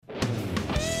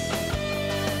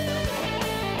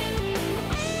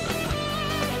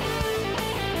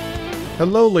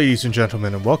Hello ladies and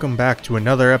gentlemen, and welcome back to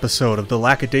another episode of the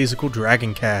Lackadaisical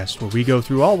Dragoncast, where we go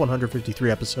through all 153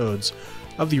 episodes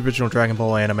of the original Dragon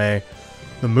Ball anime,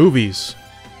 the movies,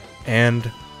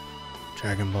 and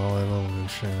Dragon Ball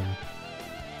Evolution.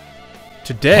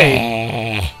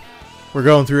 Today, we're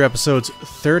going through episodes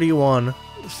 31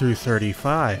 through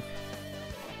 35.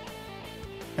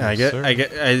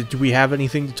 And do we have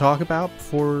anything to talk about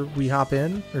before we hop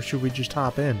in, or should we just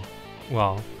hop in?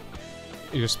 Well,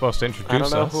 you're supposed to introduce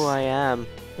us. I don't know who I am.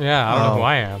 Yeah, I don't know who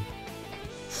I am.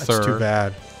 That's too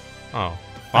bad. Oh, well,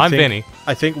 I'm Vinny.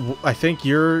 I think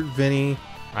you're Vinny.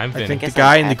 I'm Vinny. I think the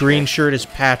guy in the green shirt is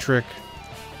Patrick.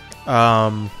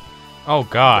 Oh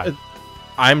God.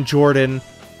 I'm Jordan.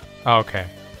 Okay.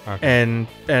 And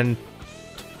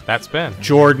that's Ben.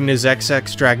 Jordan is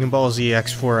XX Dragon Ball Z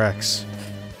X4X.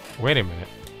 Wait a minute.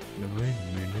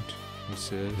 He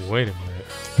says. Wait a minute.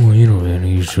 Wait a minute,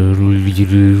 he said.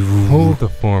 Hold the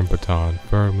form baton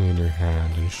firmly in your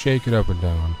hand and shake it up and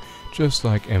down, just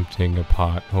like emptying a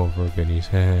pot over Vinny's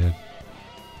head.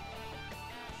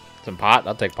 Some pot?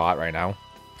 I'll take pot right now.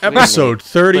 Episode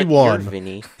 31.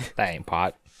 Vinny. That ain't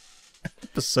pot.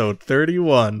 Episode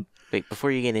 31. Wait,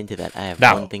 before you get into that, I have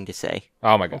No. one thing to say.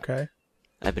 Oh my god. Okay.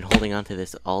 I've been holding on to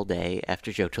this all day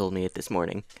after Joe told me it this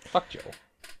morning. Fuck Joe.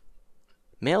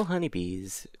 Male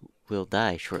honeybees will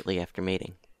die shortly after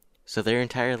mating. So their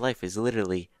entire life is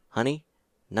literally honey,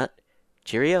 nut,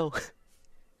 Cheerio.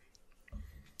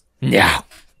 Yeah.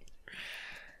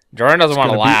 Jordan doesn't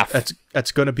want to laugh.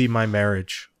 That's gonna be my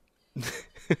marriage.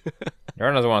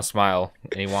 Jordan doesn't want to smile,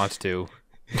 and he wants to.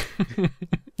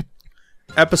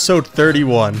 Episode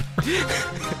 31.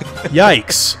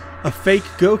 Yikes! A fake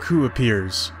Goku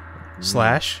appears.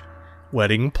 /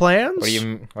 wedding plans? What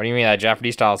do you mean that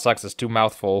Japanese style sucks? It's too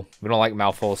mouthful. We don't like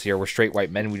mouthfuls here. We're straight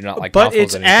white men. We do not like But mouthfuls.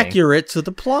 it's anything. accurate to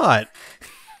the plot.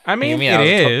 I mean, mean it I was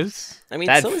is. I mean,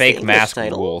 That so is the fake English mask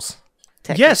title, rules.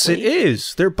 Yes, it technically.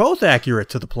 is. They're both accurate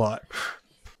to the plot.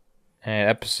 And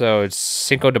episode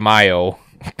Cinco de Mayo.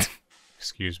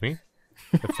 Excuse me.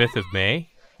 The 5th of May.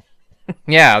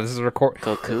 Yeah, this is a record.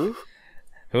 Goku?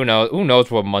 Who knows? Who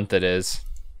knows what month it is?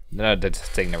 No, that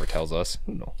thing never tells us.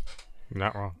 Who knows?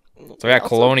 Not wrong. So we got Also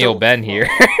Colonial don't- Ben here.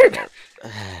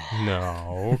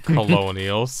 No,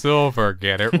 Colonial Silver.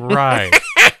 Get it right.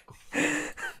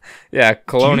 Yeah, Do you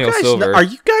Colonial guys Silver. are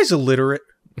you guys illiterate?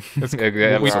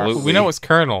 Absolutely. We know it's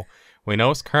Colonel. We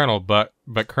know it's Colonel, but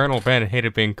Colonel Ben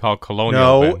hated being called Colonial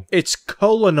No, Ben. it's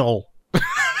colonal.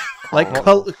 Like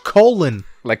colon.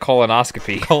 Like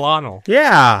colonoscopy. Colonel.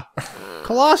 Yeah.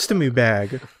 Colostomy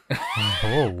bag.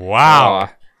 Oh, wow.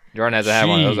 Jordan hasn't had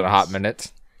one of those in a hot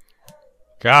minute.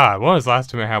 God, when was the last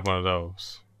time I had one of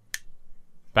those?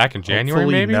 Back in January,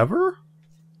 Hopefully maybe? never?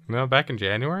 No, back in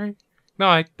January? No,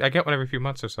 I get one every few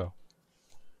months or so.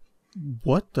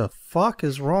 What the fuck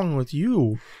is wrong with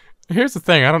you? Here's the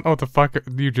thing, I don't know what the fuck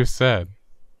you just said.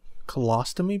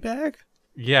 Colostomy bag?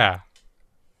 Yeah.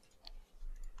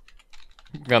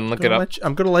 Gonna look it up.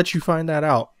 I'm gonna let you find that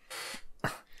out.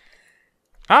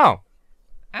 Oh,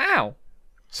 Ow.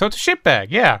 so it's a shit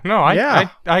bag. Yeah, no, Yeah.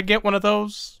 I get one of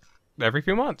those every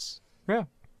few months. Yeah.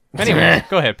 Anyway,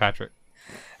 go ahead, Patrick.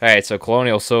 Alright, so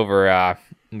Colonial Silver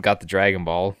got the Dragon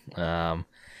Ball. I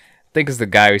think it's the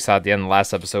guy we saw at the end of the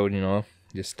last episode,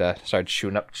 just started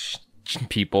shooting up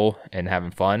people and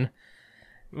having fun.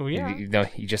 Oh, yeah.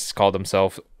 He just called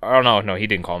himself. Oh no, he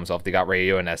didn't call himself. They got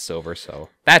Radio and S Silver, so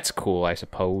that's cool, I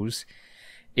suppose.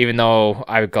 Even though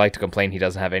I would like to complain, he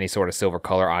doesn't have any sort of silver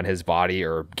color on his body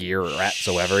or gear or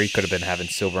whatsoever. He could have been having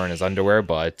silver in his underwear,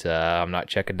 but I'm not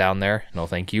checking down there. No,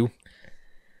 thank you.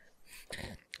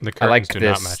 The curtains like do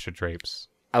this. not match the drapes.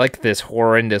 I like this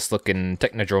horrendous looking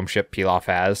Technodrome ship Pilaf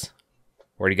has.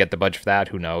 Where'd he get the budget for that?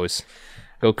 Who knows?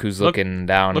 Goku's looking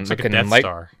down, Looks like a looking Death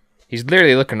Star. He's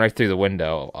literally looking right through the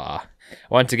window.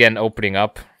 Once again, opening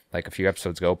up like a few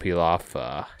episodes ago,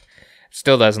 Pilaf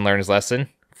still doesn't learn his lesson.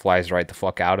 Flies right the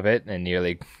fuck out of it and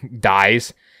nearly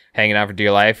dies, hanging out for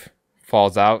dear life.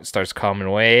 Falls out, starts coming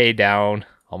way down,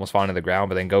 almost falling to the ground.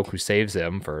 But then Goku saves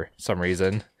him for some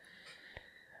reason.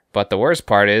 But the worst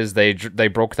part is they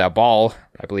broke that ball,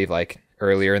 I believe, like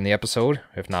earlier in the episode,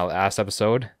 if not last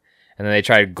episode. And then they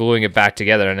tried gluing it back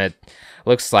together, and it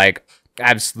looks like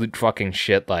absolute fucking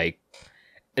shit. Like,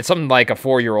 it's something like a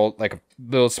 4-year-old, like a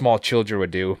little small children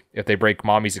would do if they break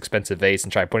mommy's expensive vase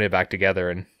and try putting it back together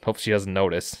and hope she doesn't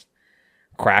notice.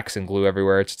 Cracks and glue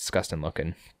everywhere. It's disgusting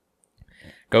looking.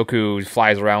 Goku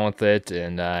flies around with it,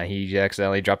 and he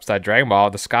accidentally drops that Dragon Ball out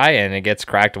of the sky, and it gets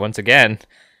cracked once again.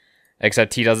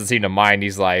 Except he doesn't seem to mind.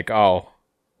 He's like, oh,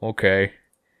 okay.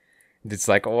 It's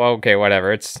like, oh, okay,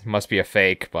 whatever. It must be a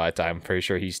fake, but I'm pretty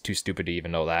sure he's too stupid to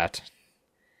even know that.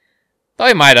 Oh,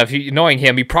 he might have. Knowing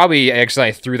him, he probably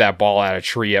accidentally threw that ball at a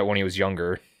tree when he was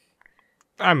younger.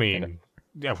 I mean,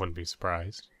 I wouldn't be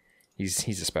surprised. He's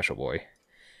a special boy.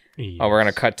 Yes. Oh, we're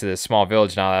gonna cut to this small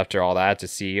village now after all that to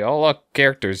see. Oh, look,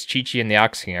 characters Chi-Chi and the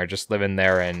Ox King are just living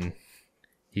there, and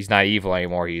he's not evil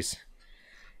anymore. He's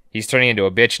turning into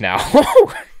a bitch now.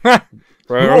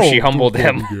 Roshi humbled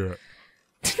him.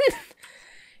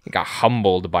 He got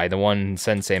humbled by the one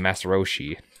sensei, Master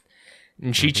Roshi.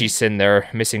 And Chi-Chi's sitting there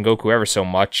missing Goku ever so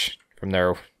much from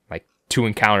their, like, 2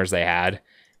 encounters they had.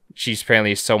 She's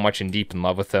apparently so much deep in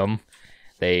love with him.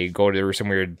 They go to some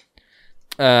weird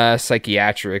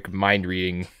psychiatric mind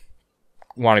reading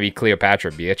wannabe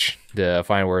Cleopatra bitch to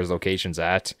find where his location's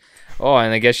at. Oh,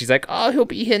 and I guess she's like, oh, he'll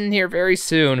be hidden here very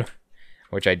soon.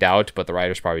 Which I doubt, but the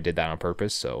writers probably did that on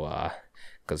purpose, so,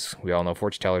 because we all know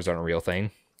fortune tellers aren't a real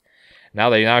thing.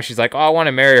 Now she's like, oh, I want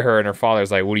to marry her, and her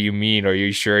father's like, what do you mean? Are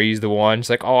you sure he's the one? She's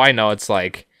like, oh, I know. It's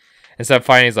like, instead of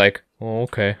finding, he's like, oh,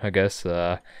 okay, I guess.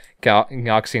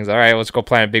 Ox King's all right, let's go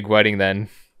plan a big wedding then.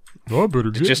 Oh, I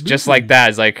better get just like that.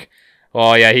 It's like,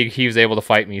 oh yeah, he was able to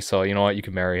fight me, so you know what? You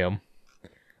can marry him.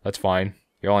 That's fine.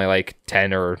 You're only like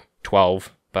 10 or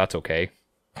 12, but that's okay.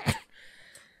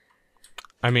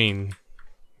 I mean,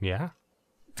 yeah.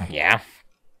 Yeah.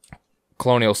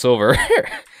 Colonial Silver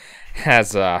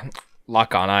has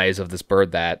lock-on eyes of this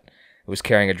bird that was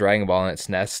carrying a Dragon Ball in its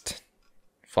nest,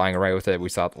 flying away with it. We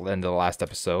saw at the end of the last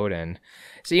episode, and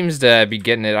seems to be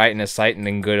getting it right in his sight and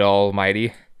in good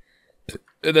almighty.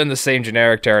 And then the same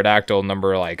generic pterodactyl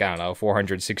number, like, I don't know,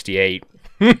 468,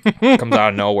 comes out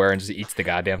of nowhere and just eats the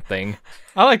goddamn thing.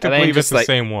 I like to And then believe it's just, the like-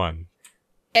 same one.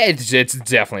 It's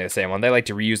definitely the same one. They like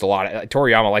to reuse a lot of...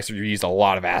 Toriyama likes to reuse a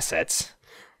lot of assets.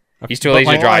 He's too But, lazy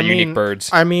like, to draw I unique mean- birds.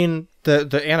 I mean,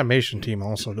 the animation team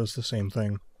also does the same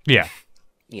thing. Yeah.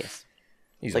 Yes.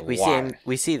 He's Like a lot.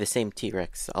 we see the same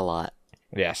T-Rex a lot.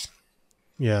 Yes.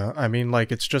 Yeah, I mean,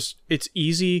 like, it's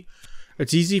easy.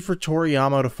 It's easy for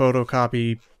Toriyama to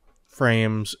photocopy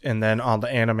frames, and then on the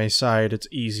anime side, it's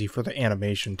easy for the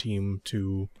animation team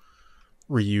to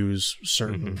reuse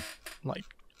certain, like,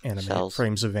 Cells.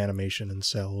 frames of animation and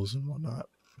cells and whatnot.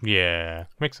 Yeah.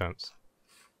 Makes sense.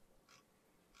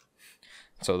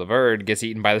 So the bird gets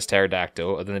eaten by this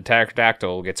pterodactyl, and then the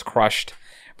pterodactyl gets crushed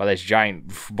by this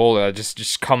giant boulder that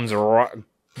just comes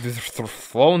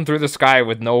flown through the sky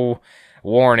with no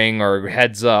warning or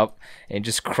heads up, and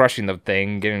just crushing the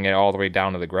thing, getting it all the way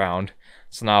down to the ground.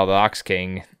 So now the Ox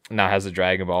King now has a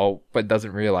Dragon Ball, but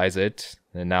doesn't realize it.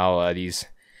 And now these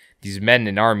men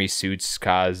in army suits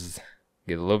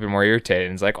get a little bit more irritated,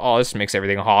 and it's like, oh, this makes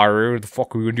everything harder. What the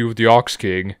fuck are we gonna do with the Ox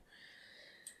King?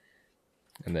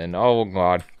 And then, oh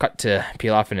god, cut to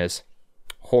Pilaf and his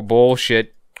whole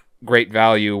bullshit, great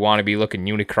value, wannabe looking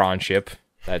Unicron ship.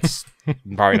 That's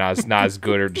probably not as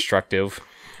good or destructive.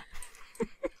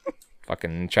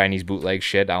 Fucking Chinese bootleg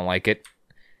shit, I don't like it.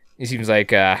 It seems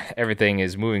like everything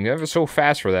is moving ever so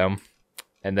fast for them.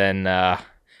 And then,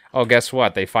 oh, guess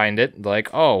what? They find it. They're like,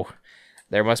 oh,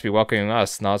 they must be welcoming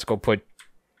us. Now let's go put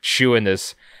Shu in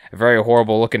this very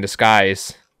horrible looking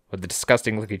disguise with the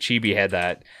disgusting looking chibi head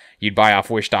that you'd buy off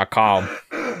Wish.com.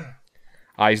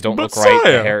 Eyes don't look right.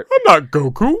 The hair, I'm not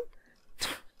Goku.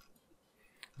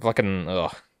 fucking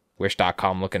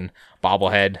Wish.com looking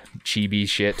bobblehead chibi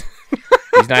shit.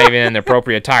 He's not even in the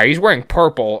appropriate attire. He's wearing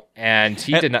purple, and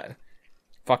he did not.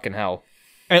 Fucking hell.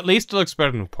 At least it looks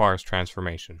better than Par's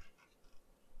transformation.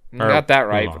 Got that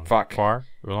right, Oolong. but fuck. Par?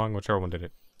 Oolong, whichever one did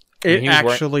it. It he was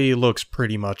actually looks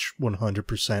pretty much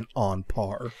 100% on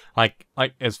par. Like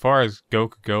as far as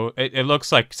Goku go, it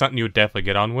looks like something you would definitely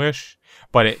get on Wish,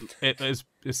 but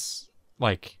it's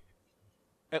like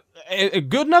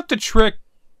good enough to trick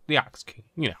the Ox King,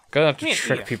 you know. Good enough to Yeah,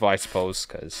 trick yeah. people, I suppose,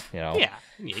 because, you know. Yeah,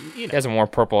 you He know. hasn't worn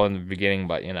purple in the beginning,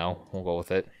 but, you know, we'll go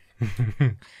with it.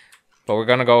 But we're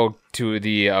gonna go to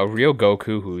the real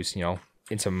Goku, who's, you know,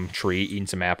 in some tree, eating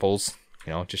some apples,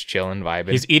 you know, just chilling,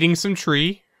 vibing. He's eating some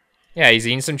tree. Yeah, he's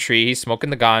eating some tree. He's smoking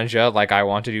the ganja like I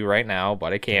want to do right now,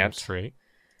 but I Damn can't. straight.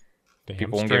 Damn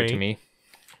People won't give it to straight. me.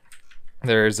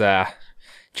 There's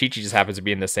Chi-Chi just happens to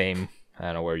be in the same, I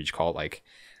don't know what you call it, like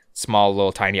small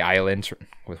little tiny island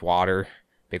with water,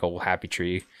 big old happy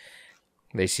tree.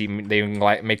 They see me, they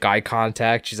like make eye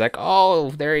contact. She's like,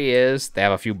 "Oh, there he is." They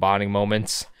have a few bonding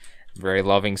moments, very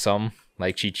loving. Some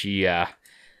like Chi-Chi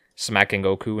smacking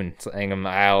Goku and slaying him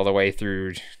all the way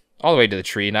to the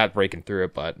tree, not breaking through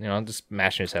it, but you know, just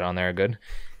mashing his head on there. Good.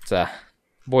 It's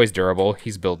boy's durable.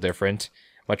 He's built different.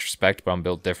 Much respect, but I'm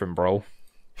built different, bro,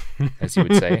 as you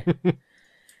would say.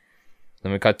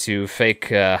 Then we cut to fake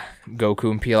Goku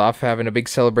and Pilaf having a big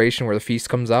celebration where the feast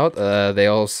comes out. They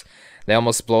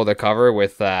almost blow the cover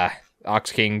with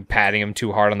Ox King patting him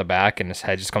too hard on the back, and his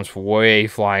head just comes way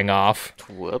flying off.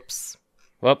 Whoops.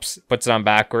 Whoops, puts it on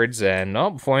backwards, and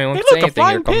before anyone Hey, can say look, a anything, here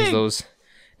flying comes pig! those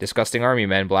disgusting army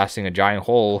men blasting a giant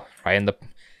hole right in the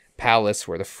palace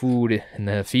where the food and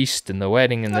the feast and the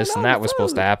wedding and this and that was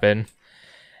supposed to happen.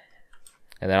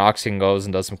 And then Ox King goes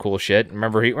and does some cool shit.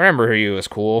 Remember he was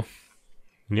cool.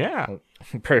 Yeah.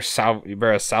 You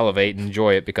better salivate and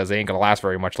enjoy it because they ain't gonna last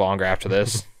very much longer after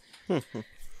this. There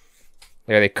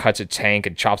they cuts a tank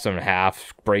and chops them in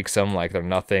half, breaks them like they're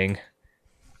nothing.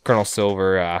 Colonel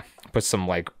Silver puts some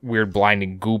like weird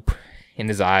blinding goop in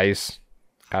his eyes.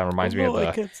 Kind of reminds me of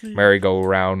the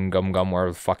merry-go-round gum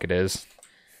wherever the fuck it is.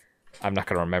 I'm not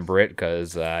gonna remember it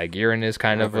because Giran is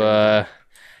kind of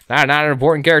not an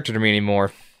important character to me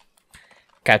anymore.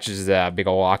 Catches a big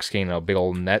old Ox King in a big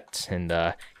old net and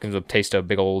gives him a taste of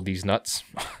big old these nuts.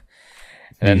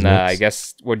 And then I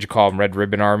guess what'd you call them? Red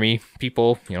Ribbon Army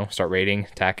people, start raiding,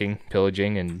 attacking,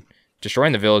 pillaging, and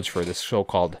destroying the village for this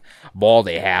so-called ball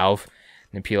they have.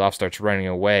 And then Pilaf starts running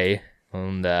away.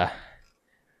 And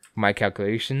my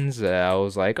calculations, I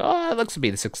was like, it looks to be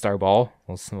the 6-star ball.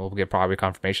 We'll get probably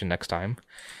confirmation next time.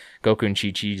 Goku and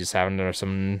Chi-Chi just having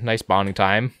some nice bonding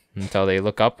time until they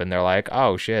look up and they're like,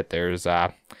 oh shit, there's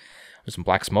some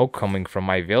black smoke coming from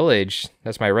my village.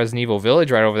 That's my Resident Evil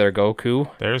village right over there, Goku.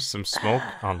 There's some smoke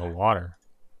on the water.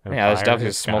 Yeah, there's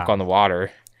definitely smoke on the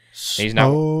water.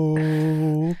 Smoke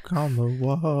on the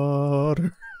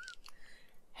water.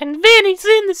 And Vinny's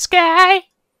in the sky.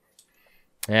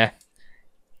 Yeah.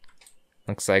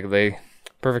 Looks like the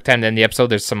perfect time to end the episode.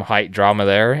 There's some height drama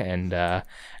there, and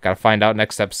gotta find out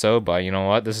next episode. But you know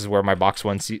what? This is where my box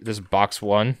one,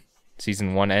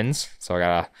 season 1 ends. So I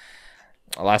got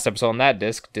a last episode on that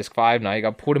disc 5. Now you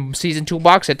got to put in season 2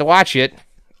 box set to watch it.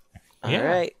 All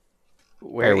right,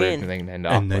 we're in.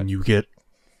 And then you get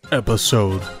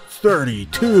episode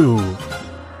 32.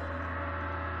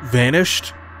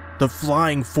 Vanished? The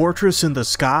Flying Fortress in the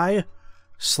Sky?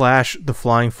 / the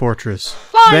Flying Fortress.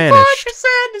 Flying Vanished. Fortress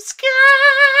in the sky.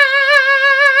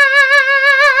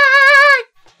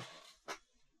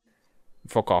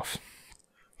 Fuck off.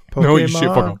 No, you shit.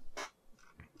 Fuck off.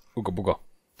 Ooga booga.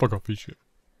 Fuck off, you shit.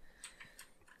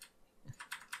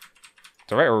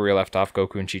 So right where we left off,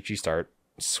 Goku and Chi-Chi start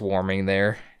swarming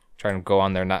there, trying to go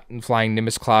on their flying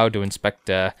Nimbus cloud to inspect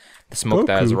the smoke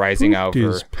that is rising out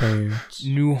of her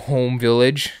new home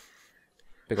village.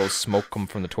 Big old smoke come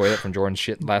from the toilet from Jordan's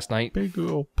shit last night. Big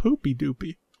old poopy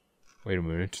doopy. Wait a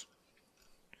minute.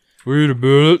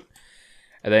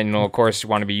 And then, of course, you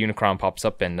want to be Unicron pops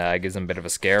up and gives them a bit of a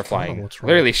scare, flying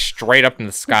literally straight up in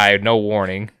the sky, no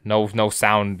warning, no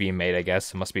sound being made, I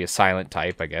guess. It must be a silent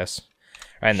type, I guess.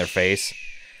 Right in their face.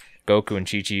 Goku and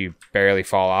Chi-Chi barely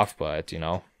fall off, but,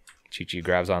 Chi-Chi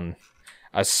grabs on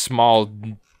a small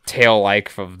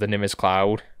tail-like of the Nimbus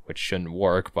Cloud, which shouldn't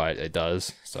work, but it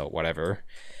does, so whatever.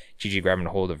 Chi-Chi grabbing a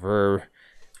hold of her,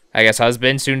 I guess,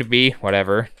 husband, soon to be,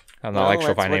 whatever. I'm not like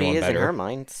she'll find anyone better. In her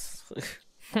mind.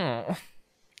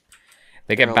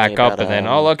 They get back up, and then,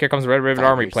 look, here comes the Red Ribbon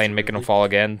Army plane making them fall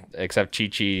again, except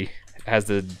Chi-Chi has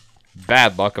the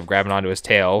bad luck of grabbing onto his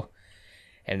tail,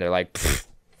 and they're like,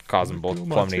 causing both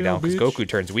plummeting down, because Goku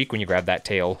turns weak when you grab that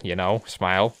tail,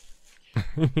 smile.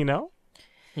 You know?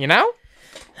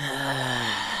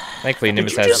 Thankfully,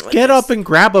 Nimbus has... Just get up and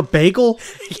grab a bagel?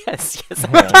 yes.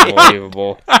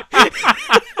 Unbelievable.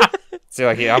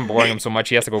 See, I'm boring him so much,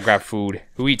 he has to go grab food.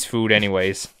 Who eats food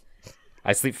anyways?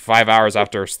 I sleep for 5 hours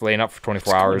after staying up for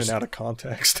 24 hours. Out of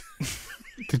context.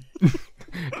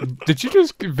 Did you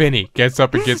just... Vinny gets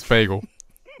up and gets bagel.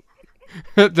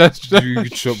 That's just... You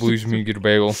should believe me, get a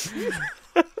bagel.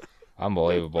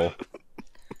 Unbelievable.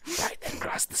 Right then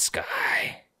across the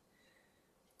sky.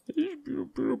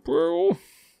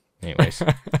 Anyways. So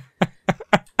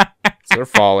they're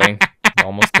falling.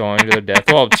 Almost going to their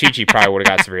death. Well, Chi-Chi probably would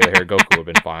have got severely hurt. Goku would have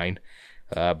been fine.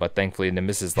 But thankfully,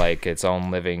 Nimbus is like its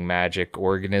own living magic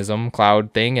organism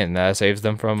cloud thing and saves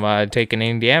them from taking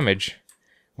any damage.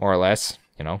 More or less,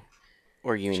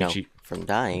 Or, from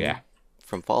dying. Yeah.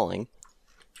 From falling.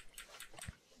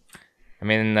 I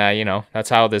mean, that's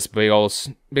how this big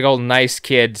old nice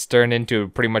kid's turned into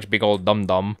pretty much big old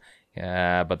dum-dum.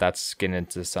 But that's getting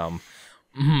into some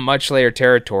much later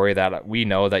territory that we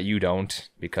know that you don't,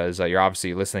 because you're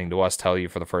obviously listening to us tell you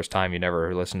for the first time you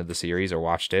never listened to the series or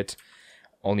watched it.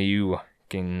 Only you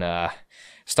can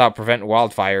stop preventing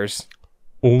wildfires.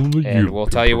 Only and you. We'll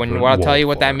tell you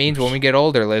what that means when we get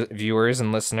older, viewers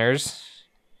and listeners.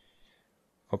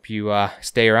 Hope you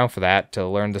stay around for that to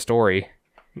learn the story.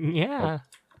 Yeah.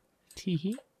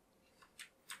 Teehee.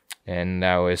 And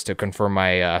that was to confirm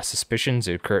my suspicions.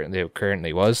 It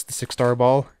currently was the 6-star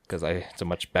ball, because it's a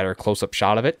much better close-up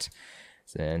shot of it.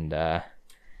 And, yeah,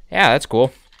 that's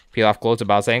cool. Pilaf gloats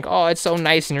about saying, oh, it's so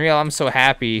nice and real, I'm so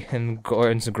happy. And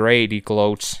it's great, he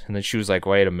gloats. And then she was like,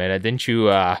 wait a minute, didn't you,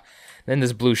 then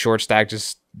this blue short stack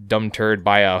just dumb turd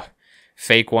buy a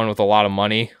fake one with a lot of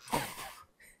money?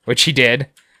 Which he did.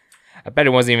 I bet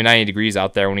it wasn't even 90 degrees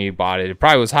out there when he bought it. It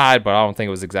probably was hot, but I don't think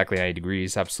it was exactly 90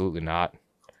 degrees. Absolutely not.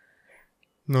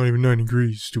 Not even 90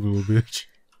 degrees, stupid little bitch.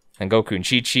 And Goku and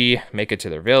Chi-Chi make it to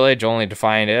their village, only to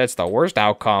find it's the worst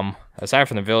outcome. Aside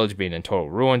from the village being in total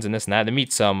ruins and this and that, they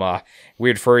meet some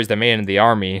weird furries that made it into the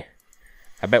army.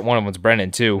 I bet one of them's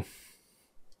Brennan, too.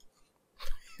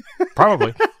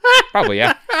 Probably. Probably,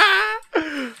 yeah.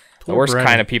 The worst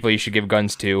kind of people you should give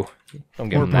guns to. Don't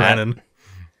give them that. Brennan.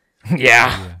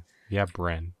 Yeah. Yeah,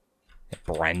 Bren.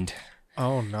 Brend.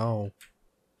 Oh, no.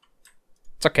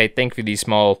 It's okay. Thankfully, these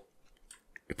small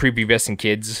prepubescent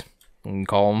kids, you can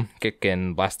call them, kick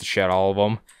and blast the shit out of all of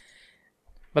them.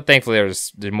 But thankfully,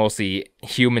 there's mostly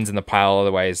humans in the pile.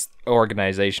 Otherwise,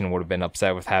 organization would have been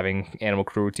upset with having animal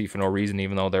cruelty for no reason,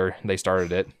 even though they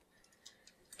started it.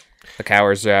 The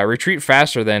cowards retreat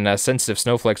faster than sensitive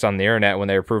snowflakes on the internet when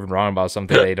they are proven wrong about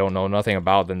something they don't know nothing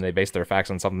about. Then they base their facts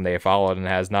on something they followed and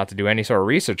has not to do any sort of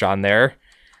research on there.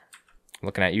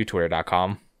 Looking at you,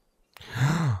 Twitter.com.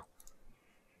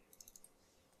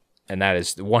 And that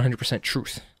is 100%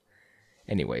 truth.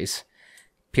 Anyways,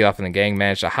 Pilaf and the gang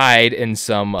managed to hide in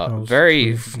some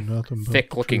very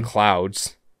thick-looking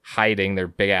clouds, hiding their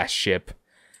big-ass ship.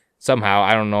 Somehow,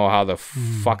 I don't know how the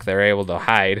fuck they're able to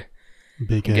hide.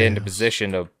 Big and get into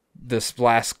position of this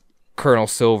last Colonel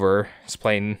Silver is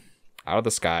playing out of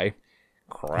the sky,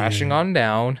 crashing on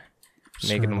down,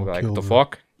 making them like, what the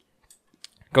fuck?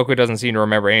 Goku doesn't seem to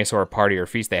remember any sort of party or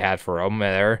feast they had for him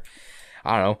there.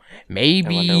 I don't know.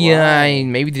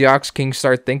 Maybe the Ox King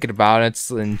start thinking about it,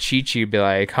 and Chi-Chi be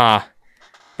like, huh,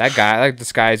 that guy, like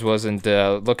this guy's wasn't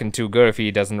looking too good if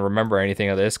he doesn't remember anything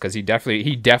of this, because he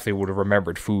definitely would have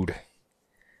remembered food.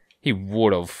 He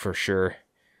would have, for sure.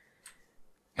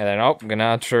 And then, I'm gonna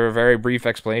answer a very brief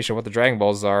explanation of what the Dragon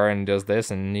Balls are, and does this,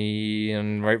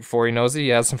 and right before he knows it, he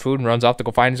has some food and runs off to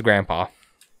go find his grandpa.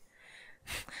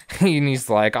 And he's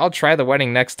like, I'll try the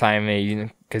wedding next time,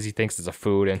 because he thinks it's a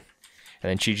food, and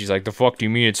then Chi-Chi's like, the fuck do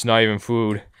you mean it's not even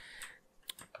food?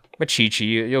 But Chi-Chi,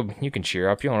 you can cheer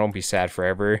up, you don't be sad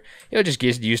forever. You'll just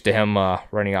get used to him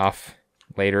running off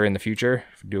later in the future,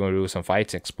 doing some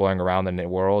fights, exploring around the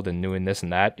world, and doing this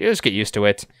and that. You'll just get used to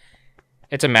it.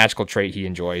 It's a magical trait he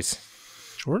enjoys.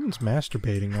 Jordan's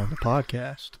masturbating on the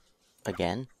podcast.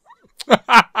 Again?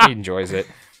 He enjoys it.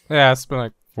 Yeah, it's been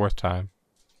like 4th time.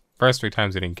 First 3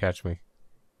 times he didn't catch me.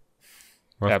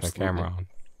 Left my camera on.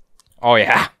 Oh,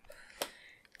 yeah.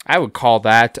 I would call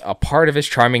that a part of his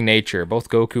charming nature, both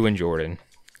Goku and Jordan.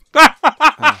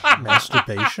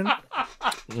 Masturbation?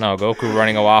 No, Goku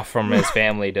running off from his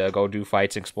family to go do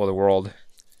fights, explore the world.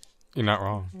 You're not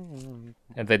wrong.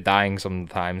 And they're dying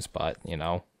sometimes, but,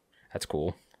 that's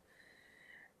cool.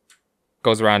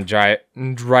 Goes around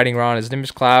riding around his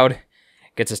Nimbus Cloud,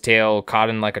 gets his tail caught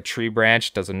in like a tree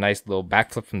branch, does a nice little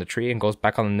backflip from the tree, and goes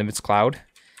back on the Nimbus Cloud.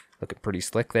 Looking pretty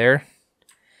slick there.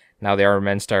 Now the armor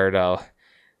men start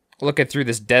looking through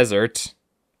this desert,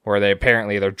 where their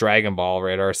Dragon Ball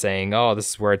radar are saying, oh, this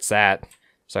is where it's at.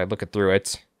 So I look through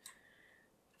it.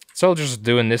 Soldiers are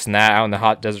doing this and that out in the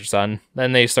hot desert sun.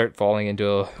 Then they start falling into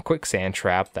a quicksand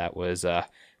trap that was, of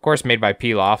course, made by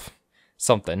Pilaf.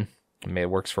 Something. It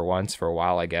works for once, for a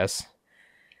while, I guess.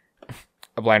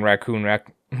 A blind raccoon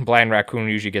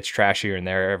usually gets trash here and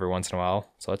there every once in a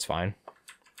while, so it's fine.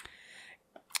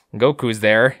 Goku's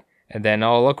there, and then,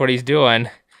 oh, look what he's doing.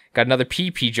 Got another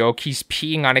pee-pee joke. He's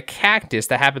peeing on a cactus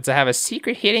that happens to have a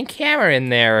secret hidden camera in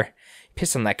there.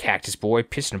 Piss on that cactus, boy.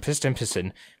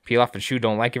 Pissing. Pilaf and Shu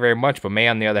don't like it very much, but May,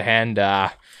 on the other hand,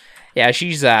 yeah,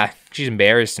 she's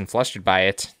embarrassed and flustered by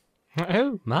it.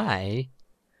 Oh, my.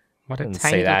 What a Didn't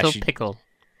tiny say that. little pickle.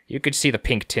 You could see the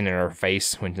pink tint in her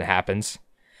face when it happens.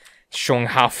 Showing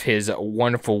off his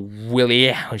wonderful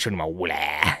willy. I'm showing him a willy.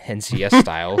 NCS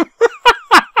style.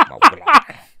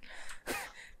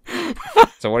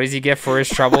 So what does he get for his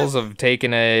troubles of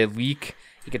taking a leak?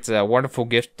 He gets a wonderful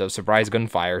gift of surprise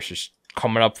gunfire, just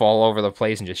coming up all over the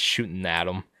place and just shooting at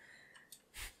him.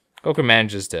 Goku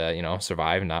manages to,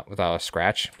 survive, not without a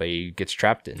scratch, but he gets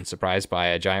trapped and surprised by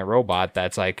a giant robot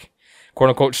that's like,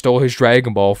 quote-unquote, stole his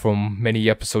Dragon Ball from many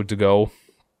episodes ago.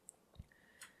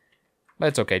 But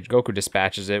it's okay. Goku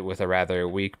dispatches it with a rather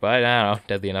weak, but, I don't know,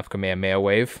 deadly enough Kamehameha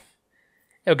wave.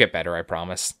 It'll get better, I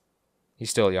promise.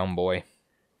 He's still a young boy.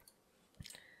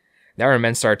 The Iron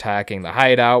Men start attacking the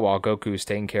hideout while Goku's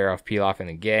taking care of Pilaf and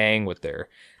the gang with their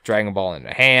Dragon Ball in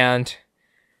their hand.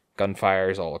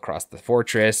 Gunfires all across the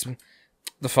fortress.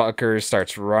 The fucker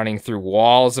starts running through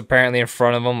walls apparently in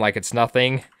front of him like it's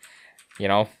nothing. You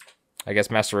know, I guess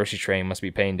Master Roshi training must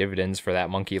be paying dividends for that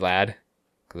monkey lad.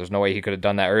 Because there's no way he could have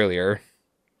done that earlier.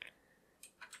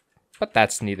 But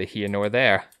that's neither here nor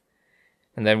there.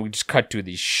 And then we just cut to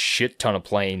these shit ton of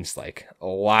planes, like a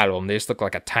lot of them. They just look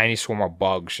like a tiny swarm of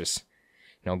bugs, just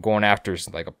going after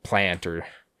like a plant or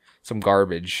some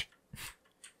garbage.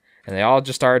 And they all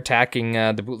just start attacking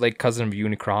the bootleg cousin of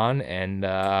Unicron, and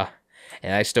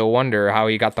I still wonder how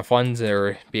he got the funds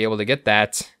or be able to get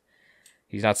that.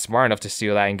 He's not smart enough to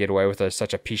steal that and get away with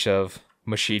such a piece of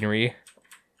machinery.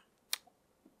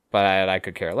 But I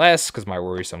could care less because my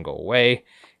worries don't go away.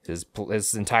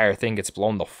 His entire thing gets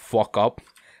blown the fuck up,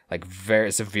 like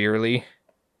very severely.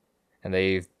 And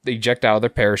they eject out of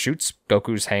their parachutes.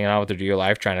 Goku's hanging out with their dear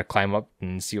life, trying to climb up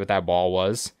and see what that ball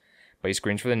was. But he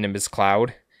screams for the Nimbus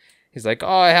Cloud. He's like,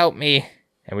 "Oh, help me!"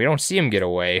 And we don't see him get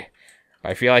away.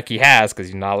 But I feel like he has, because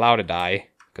he's not allowed to die,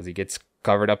 because he gets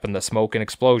covered up in the smoke and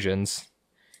explosions.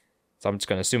 So I'm just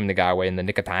going to assume the guy away in the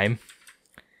nick of time.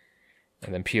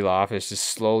 And then Pilaf is just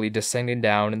slowly descending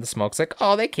down in the smoke. It's like,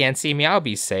 "Oh, they can't see me. I'll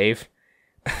be safe."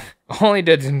 Only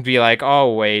to be like,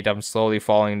 "Oh, wait, I'm slowly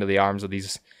falling into the arms of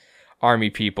these army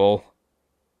people.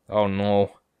 Oh,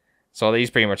 no." So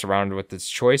he's pretty much around with this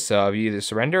choice of you either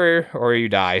surrender or you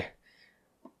die.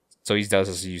 So he does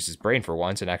is use his brain for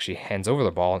once and actually hands over the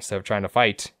ball instead of trying to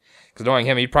fight. Because knowing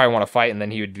him, he'd probably want to fight, and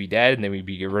then he would be dead, and then we'd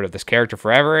be get rid of this character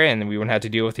forever, and then we wouldn't have to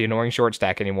deal with the annoying short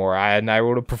stack anymore. I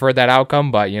would have preferred that outcome,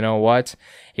 but you know what?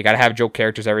 You gotta have joke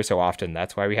characters every so often.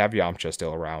 That's why we have Yamcha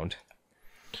still around.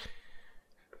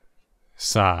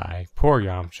 Sigh. Poor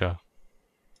Yamcha.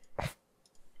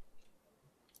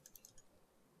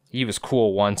 He was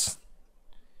cool once.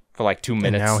 For like 2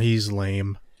 minutes. And now he's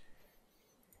lame.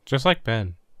 Just like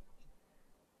Ben.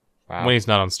 Wow. When he's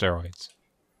not on steroids.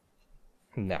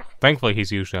 No. Thankfully,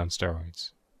 he's usually on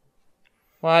steroids.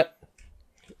 What?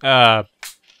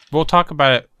 We'll talk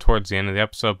about it towards the end of the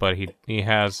episode, but he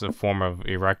has a form of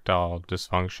erectile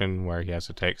dysfunction where he has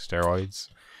to take steroids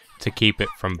to keep it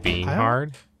from being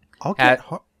hard. I'll get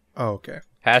hard. Oh, okay.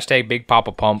 Hashtag Big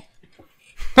Papa Pump.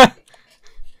 Are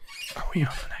we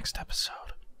on the next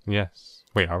episode? Yes.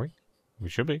 Wait, are we? We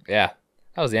should be. Yeah.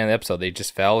 That was the end of the episode. They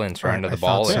just fell and surrendered the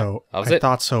ball. So. That was I it.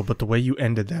 thought so, but the way you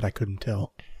ended that, I couldn't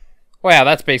tell. Well, yeah,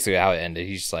 that's basically how it ended.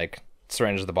 He just like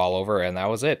surrenders the ball over, and that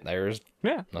was it. There's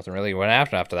nothing really went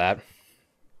after that.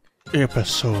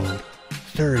 Episode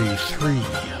 33.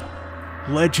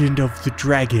 Legend of the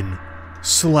Dragon /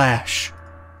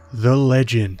 The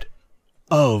Legend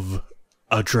of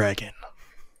a Dragon.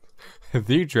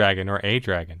 The dragon or a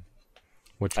dragon.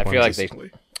 Which I feel like they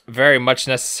very much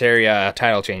necessary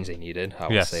title change they needed. I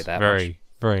will say that very,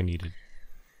 very needed.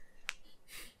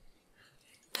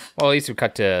 Well, at least we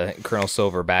cut to Colonel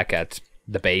Silver back at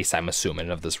the base, I'm assuming,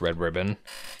 of this Red Ribbon.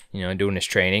 Doing his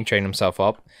training himself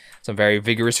up. Some very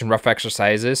vigorous and rough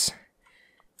exercises.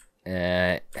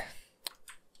 Because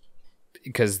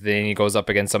then he goes up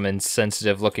against some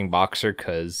insensitive-looking boxer,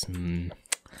 because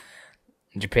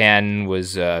Japan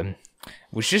was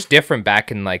just different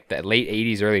back in like the late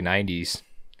 80s, early 90s.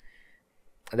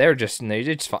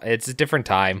 It's a different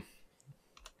time.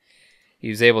 He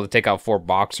was able to take out 4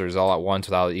 boxers all at once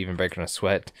without even breaking a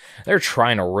sweat. They're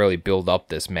trying to really build up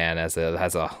this man as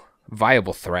a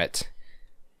viable threat.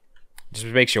 Just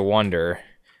makes you wonder,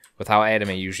 with how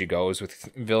anime usually goes with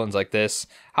villains like this,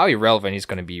 how irrelevant he's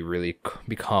going to really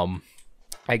become.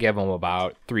 I give him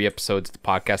about 3 episodes of the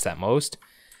podcast at most.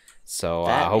 So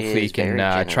hopefully he can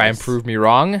try and prove me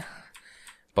wrong.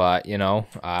 But,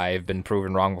 I've been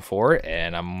proven wrong before,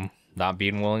 and I'm not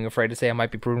being afraid to say I might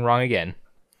be proven wrong again.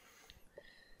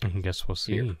 I guess we'll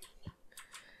see. Here.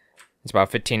 It's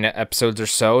about 15 episodes or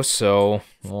so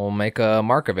we'll make a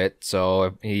mark of it.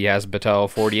 So he has Battelle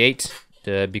 48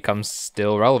 to become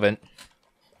still relevant.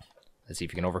 Let's see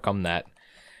if he can overcome that.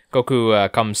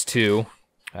 Goku comes to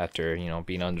after,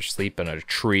 being under sleep in a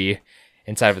tree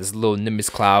inside of this little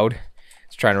Nimbus cloud.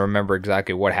 He's trying to remember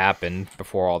exactly what happened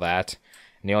before all that.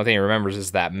 And the only thing he remembers is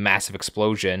that massive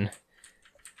explosion.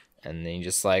 And then he's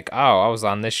just like, "Oh, I was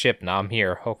on this ship, now I'm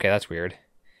here. Okay, that's weird."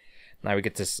 Now we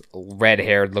get this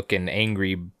red-haired looking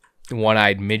angry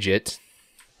one-eyed midget.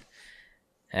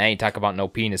 And I ain't talk about no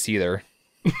penis either.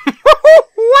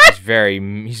 What?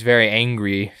 He's very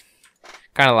angry.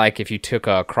 Kind of like if you took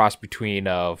a cross between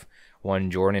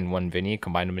one Jordan and one Vinny,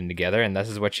 combined them in together, and this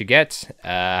is what you get.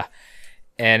 And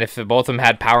And if both of them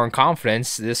had power and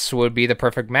confidence, this would be the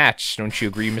perfect match. Don't you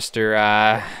agree,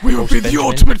 Mr. We will be the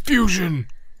ultimate fusion.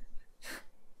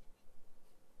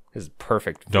 This is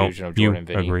perfect Don't fusion of you Jordan and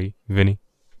Vinny. agree, Vinny?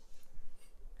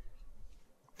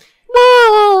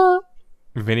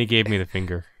 Vinny gave me the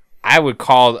finger. I would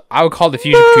call the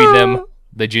fusion between them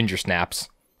the Ginger Snaps.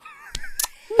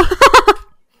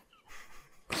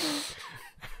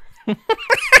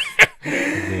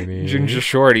 Ginger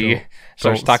Shorty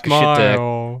starts talking shit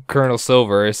to Colonel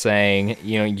Silver, saying,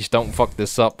 you just don't fuck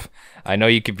this up. I know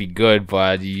you could be good,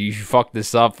 but you fuck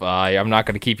this up, I'm not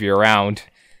going to keep you around.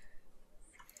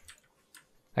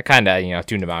 I kind of,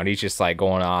 tuned him out. He's just, like,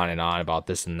 going on and on about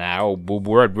this and that. Oh,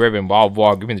 red ribbon, blah,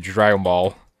 blah, give me the Dragon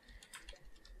Ball.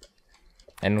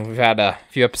 And we've had a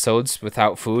few episodes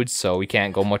without food, so we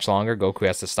can't go much longer. Goku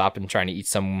has to stop and trying to eat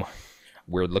some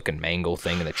weird-looking mango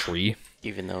thing in a tree.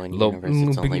 Even though in universe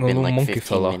it's only been like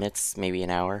 15 minutes, maybe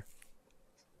an hour.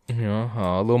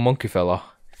 A little monkey fella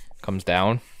comes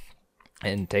down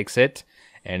and takes it,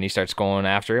 and he starts going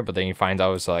after it, but then he finds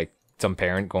out it's like some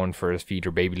parent going for to feed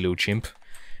her baby little chimp.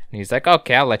 And he's like,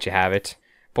 okay, I'll let you have it.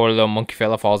 Poor little monkey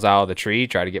fella falls out of the tree,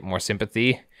 try to get more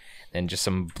sympathy. Then just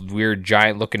some weird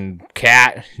giant looking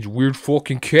cat. Weird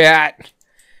fucking cat.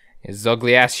 His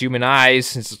ugly ass human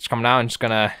eyes. It's coming out and just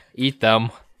gonna eat them.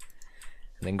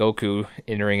 And then Goku,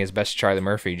 entering his best Charlie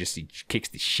Murphy, he kicks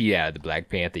the shit out of the Black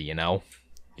Panther,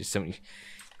 He's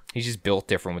just built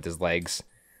different with his legs.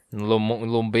 And the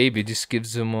little baby just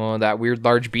gives him that weird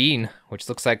large bean, which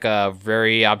looks like a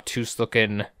very obtuse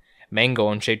looking mango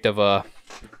and shaped of a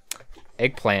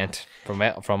eggplant from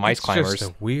Ice Climbers. It's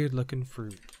just a weird looking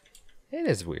fruit. It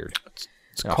is weird. It's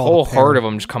A whole herd of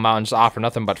them just come out and just offer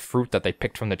nothing but fruit that they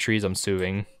picked from the trees, I'm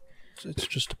assuming. It's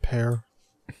just a pear.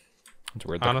 It's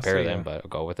weird to compare them, but I'll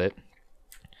go with it.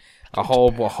 A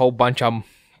whole bunch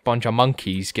of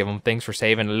monkeys give him things for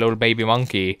saving a little baby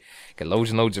monkey. Get loads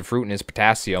and loads of fruit in his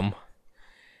potassium.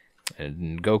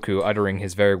 And Goku uttering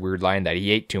his very weird line that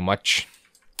he ate too much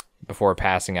before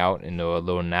passing out into a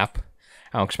little nap.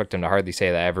 I don't expect him to hardly say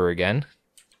that ever again.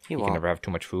 He can never have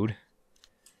too much food.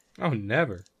 Oh,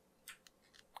 never.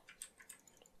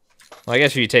 Well, I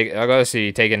guess you take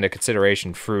into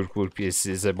consideration fruit.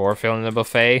 Is it more filling the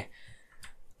buffet?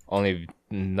 Only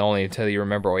until you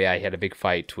remember, he had a big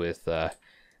fight with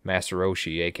Master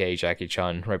Roshi, aka Jackie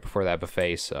Chun, right before that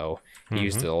buffet. So he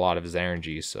used a lot of his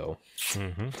energy. So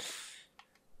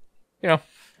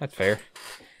that's fair.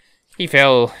 He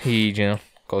fell. He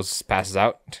passes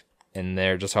out, and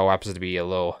there just so happens to be a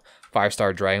little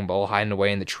 5-star Dragon Ball hiding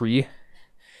away in the tree.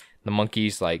 The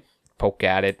monkeys poke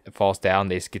at it. It falls down.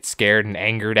 They get scared and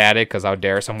angered at it because how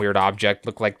dare some weird object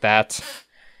look like that.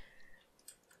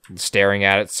 Staring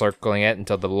at it, circling it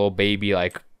until the little baby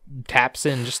taps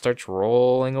in and just starts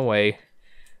rolling away.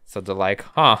 So they're like,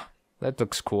 that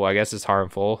looks cool. I guess it's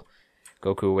harmful.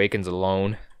 Goku awakens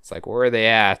alone. It's like, where are they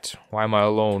at? Why am I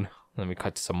alone? Then we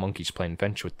cut to some monkeys playing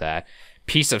fetch with that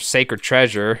piece of sacred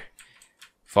treasure.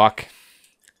 Fuck.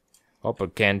 Hope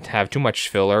it can't have too much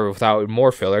filler without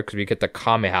more filler, because we get the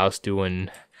Kame House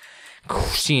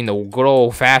seeing the good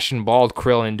old-fashioned bald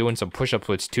Krillin doing some push-ups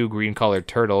with 2 green-colored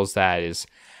turtles. That is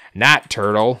not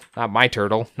Turtle, not my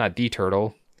turtle, not the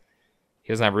turtle.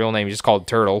 He doesn't have a real name, he's just called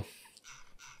Turtle.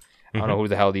 I don't know who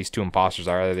the hell these 2 imposters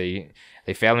are. Are they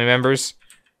family members?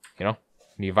 You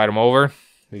invite them over,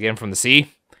 we get them from the sea.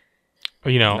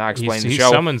 Well, he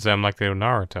summons them like they were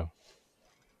Naruto.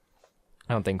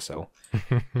 I don't think so.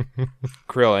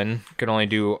 Krillin can only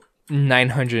do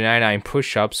 999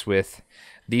 push-ups with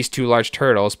these 2 large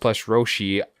turtles, plus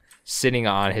Roshi sitting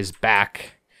on his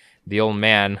back. The old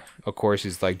man, of course,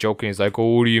 is joking. He's like,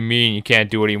 oh, what do you mean you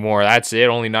can't do anymore? That's it?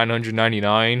 Only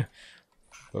 999?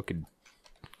 Fucking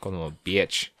little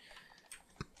bitch.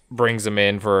 Brings him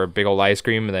in for a big old ice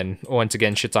cream, and then once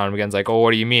again shits on him again. He's like, oh,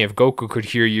 what do you mean? If Goku could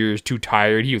hear you're too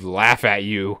tired, he would laugh at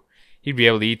you. He'd be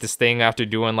able to eat this thing after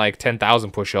doing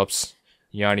 10,000 push-ups.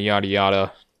 Yada, yada,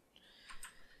 yada.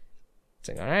 It's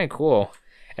like, alright, cool.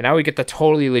 And now we get the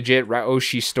totally legit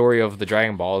Roshi story of the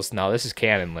Dragon Balls. Now, this is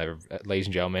canon, ladies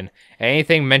and gentlemen.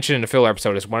 Anything mentioned in the filler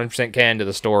episode is 100% canon to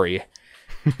the story.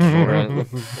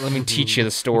 Let me teach you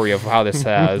the story of how this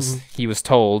has. He was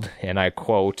told, and I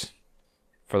quote,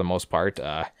 for the most part,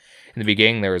 in the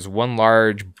beginning, there was one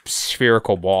large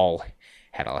spherical ball.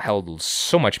 Held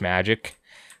so much magic.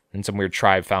 And some weird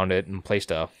tribe found it and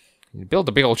built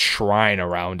a big old shrine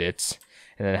around it,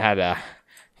 and then had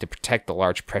to protect the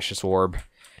large precious orb,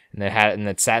 and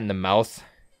it sat in the mouth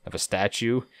of a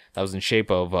statue that was in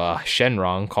shape of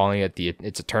Shenron, calling it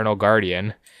its eternal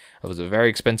guardian. It was a very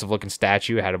expensive looking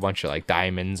statue. It had a bunch of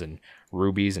diamonds and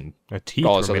rubies and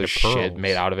all this other shit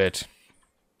made out of it.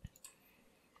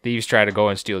 Thieves try to go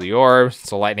and steal the orb,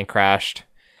 so lightning crashed,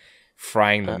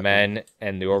 frying the men,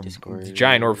 and the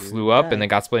giant orb flew up and then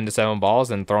got split into 7 balls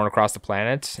and thrown across the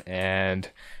planet. And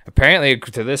apparently,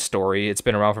 to this story, it's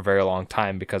been around for a very long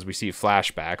time because we see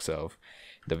flashbacks of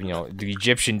the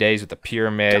Egyptian days with the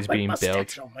pyramids being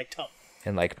built,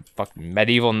 and like fucking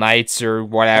medieval knights or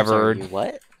whatever. Sorry,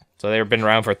 what? So they've been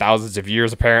around for thousands of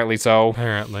years, apparently.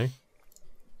 Apparently.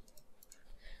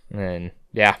 And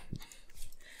yeah.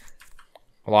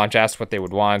 Launch asked what they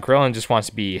would want. Krillin just wants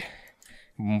to be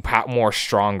more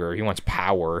stronger. He wants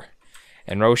power.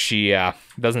 And Roshi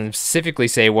doesn't specifically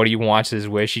say what he wants as his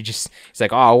wish. He's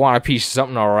like, oh, I want a piece of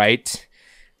something, all right.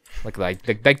 Like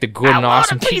the good and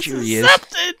awesome teacher he is.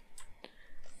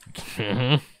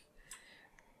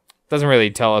 Doesn't really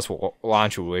tell us what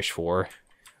Launch would wish for.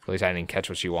 At least I didn't catch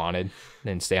what she wanted.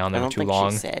 Didn't stay on there too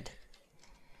long. She said.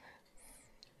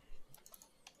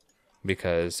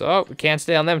 Because, we can't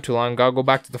stay on them too long. Gotta go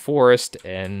back to the forest.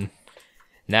 And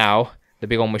now, the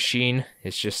big old machine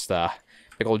is just a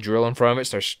big old drill in front of it.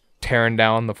 Starts tearing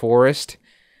down the forest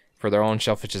for their own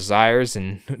selfish desires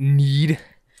and need.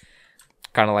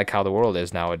 Kind of like how the world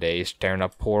is nowadays. Tearing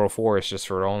up poor old forest just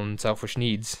for their own selfish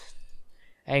needs.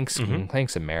 Thanks,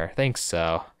 thanks, Amir. Thanks,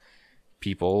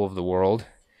 people of the world.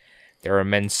 There are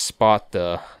men spot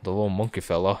the little monkey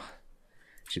fella.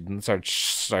 She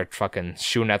start fucking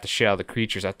shooting at the shit out of the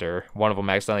creatures after one of them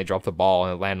accidentally dropped the ball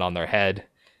and it landed on their head.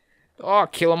 Oh,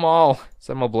 kill them all.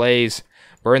 Set them ablaze.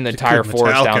 Burn the entire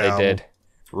forest down they did.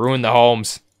 Ruin the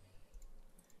homes.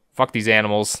 Fuck these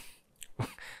animals.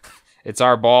 It's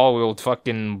our ball. We'll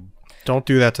fucking... Don't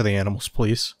do that to the animals,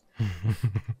 please.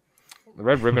 The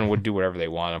Red Ribbon would do whatever they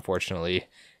want, unfortunately.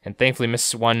 And thankfully, Miss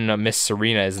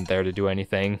Serena isn't there to do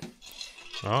anything.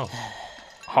 Oh.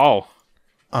 Oh.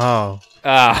 Oh.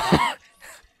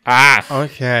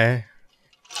 Okay.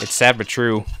 It's sad but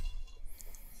true.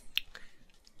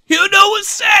 You know it's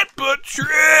sad but true.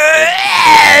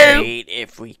 Great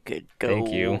if we could go.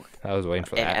 Thank you. I was waiting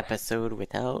for an that. episode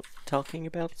without talking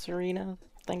about Serena.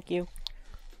 Thank you.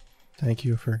 Thank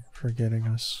you for getting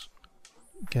us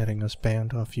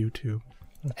banned off YouTube.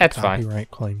 That's fine. Copyright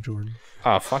claim, Jordan.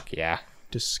 Oh, fuck yeah.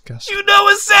 Disgusting. You know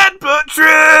it's sad but true.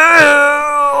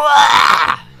 No.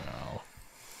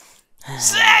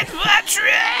 Sad but true.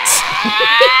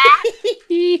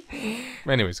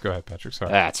 Anyways, go ahead, Patrick.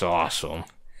 Sorry. That's awesome.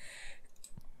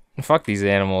 Fuck these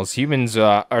animals. Humans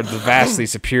are the vastly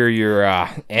superior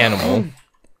animal.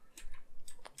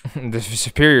 The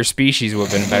superior species would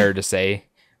have been better to say,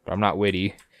 but I'm not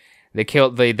witty. They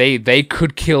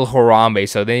could kill Harambe,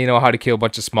 so they know how to kill a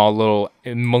bunch of small little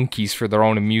monkeys for their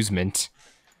own amusement.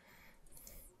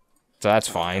 So that's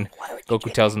fine.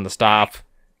 Goku tells them to stop.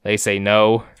 They say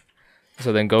no.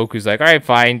 So then Goku's like, alright,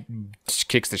 fine. Just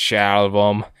kicks the shit out of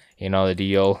them. You know the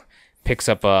deal. Picks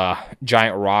up a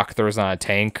giant rock, throws it on a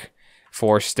tank.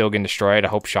 Force still getting destroyed. I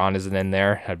hope Sean isn't in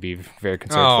there. I'd be very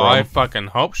concerned for him. I fucking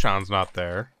hope Sean's not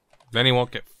there. Then he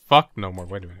won't get fucked no more.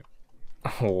 Wait a minute.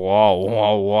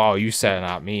 Whoa. You said it,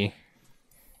 not me.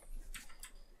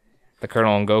 The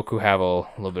Colonel and Goku have a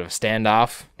little bit of a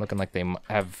standoff. Looking like they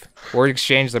have word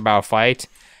exchange about a fight.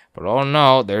 But oh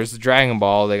no, there's the Dragon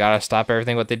Ball. They gotta stop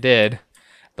everything what they did.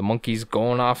 The monkey's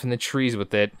going off in the trees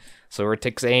with it. So it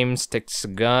takes a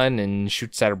gun, and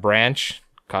shoots at a branch.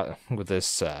 With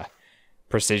this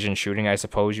precision shooting, I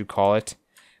suppose you call it.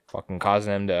 Fucking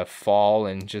causing them to fall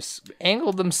and just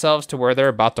angle themselves to where they're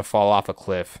about to fall off a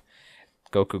cliff.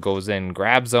 Goku goes in,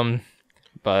 grabs them,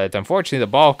 but unfortunately the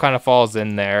ball kind of falls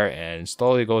in there and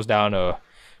slowly goes down a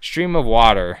stream of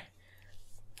water.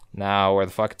 Now, where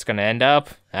the fuck it's gonna end up?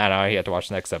 I don't know, you have to watch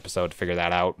the next episode to figure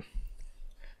that out.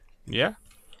 Yeah?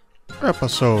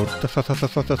 Episode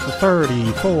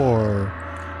 34.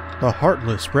 The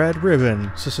Heartless Red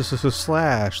Ribbon /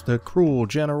 the Cruel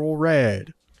General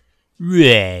Red.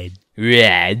 Red.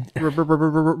 Red.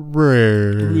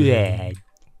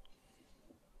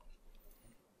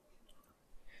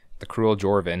 The Cruel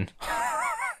Jorvin.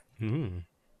 The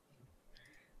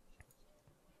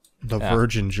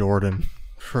Virgin Jordan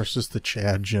versus the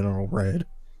Chad General Red.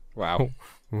 Wow.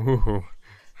 Ooh.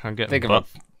 I'm getting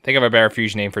Think of a better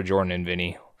fusion name for Jordan and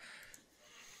Vinny.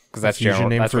 Because that's fusion General.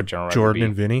 name That's for what General Red Jordan would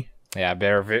and be. Vinny. Yeah,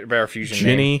 better fusion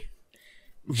Ginny.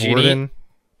 name.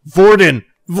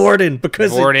 Vorden,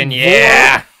 because Vorden,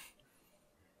 yeah.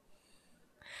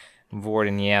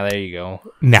 Vorden, yeah. There you go.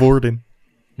 Vorden.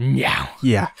 Yeah.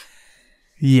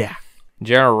 Yeah.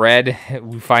 General Red,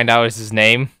 we find out is his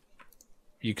name.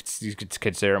 You could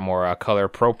consider it more color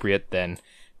appropriate than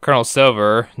Colonel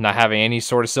Silver, not having any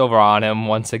sort of silver on him.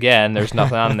 Once again, there's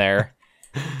nothing on there.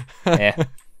 Yeah.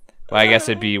 Well, I guess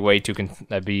it'd be way too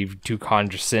that'd be too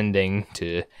condescending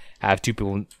to have two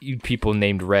people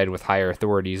named Red with higher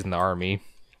authorities in the army.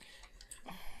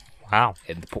 Wow.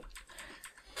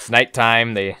 It's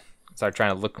nighttime. They start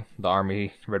trying to look. The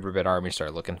army, Red Ribbon Army,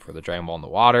 start looking for the Dragon Ball in the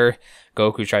water.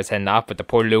 Goku tries heading off, but the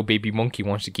poor little baby monkey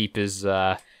wants to keep his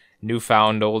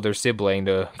newfound older sibling,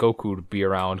 the Goku, to be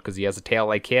around because he has a tail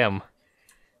like him.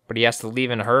 But he has to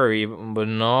leave in a hurry. But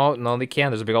no, they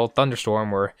can't. There's a big old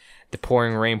thunderstorm where the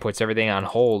pouring rain puts everything on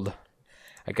hold.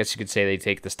 I guess you could say they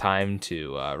take this time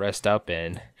to rest up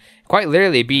and quite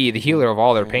literally be the healer of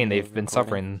all their pain they've been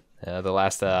suffering the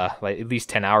last like at least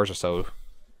 10 hours or so.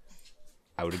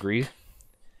 I would agree.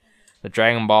 The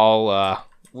Dragon Ball,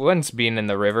 once being in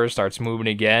the river, starts moving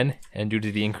again, and due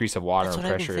to the increase of water and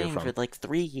pressure, I've been saying for like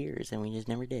 3 years, and we just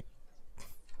never did.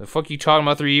 The fuck you talking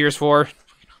about 3 years for?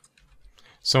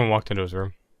 Someone walked into his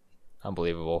room.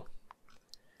 Unbelievable.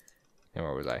 And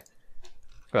where was I?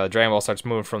 The Dragon Ball starts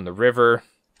moving from the river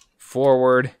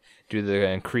forward due to the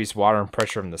increased water and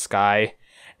pressure from the sky.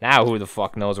 Now who the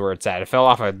fuck knows where it's at? It fell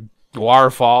off a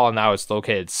waterfall and now it's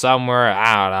located somewhere.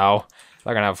 I don't know.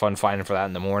 They're gonna have fun finding for that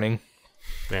in the morning.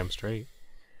 Damn straight.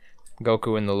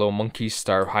 Goku and the little monkeys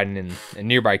start hiding in a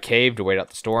nearby cave to wait out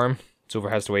the storm.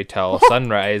 Silver has to wait till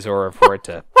sunrise or for it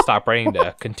to stop raining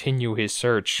to continue his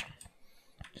search.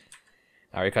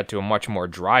 Now we cut to a much more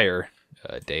drier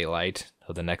daylight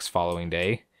of the next following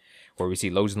day, where we see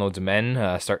loads and loads of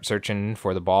men start searching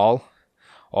for the ball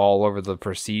all over the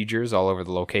procedures, all over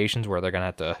the locations where they're gonna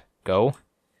have to go.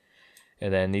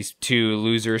 And then these two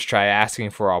losers try asking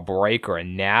for a break or a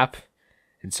nap,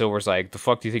 and Silver's like, "The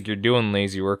fuck do you think you're doing,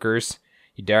 lazy workers?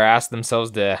 You dare ask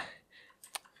themselves to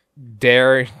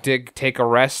take a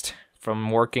rest from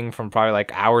working from probably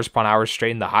like hours upon hours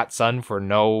straight in the hot sun for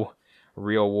no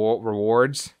real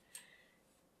rewards?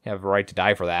 You have a right to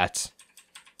die for that."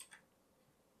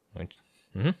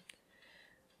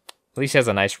 At least he has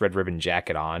a nice red ribbon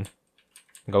jacket on.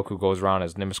 Goku goes around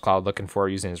as Nimbus Cloud looking for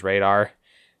it using his radar.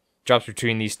 Drops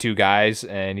between these two guys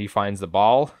and he finds the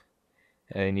ball.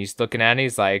 And he's looking at it.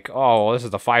 He's like, "Oh, well, this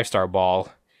is the 5-star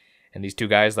ball." And these two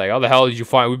guys like, "How the hell did you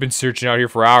find? We've been searching out here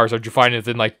for hours. How'd you find it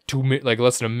within like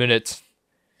less than a minute?"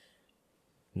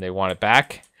 And they want it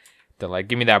back. They're like,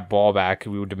 "Give me that ball back.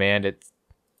 We would demand it."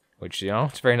 Which,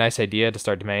 it's a very nice idea to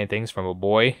start demanding things from a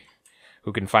boy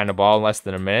who can find a ball in less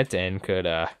than a minute and could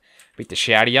beat the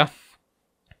shit out of you.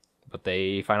 But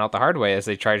they find out the hard way as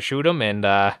they try to shoot him, and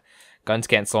guns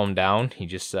can't slow him down. He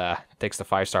just takes the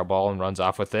 5-star ball and runs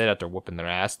off with it after whooping their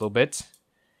ass a little bit.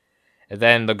 And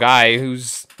then the guy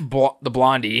who's the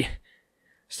blondie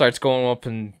starts going up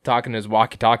and talking to his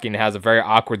walkie-talkie and has a very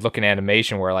awkward-looking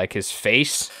animation where like his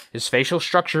facial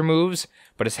structure moves,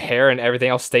 but his hair and everything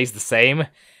else stays the same.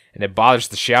 And it bothers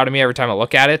the shit out of me every time I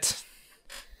look at it.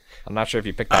 I'm not sure if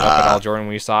you picked that up at all, Jordan,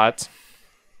 when you saw it.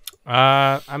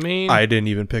 I mean, I didn't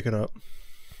even pick it up.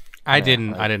 I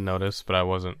didn't notice, but I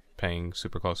wasn't paying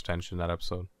super close attention to that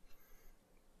episode.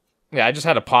 Yeah, I just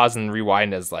had to pause and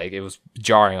rewind as like it was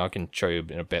jarring. I can show you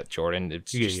in a bit, Jordan.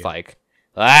 It's just like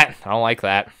that. I don't like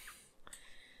that.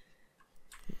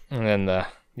 And then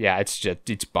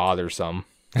it's bothersome.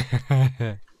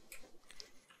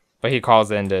 But he calls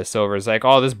into Silver. It's like,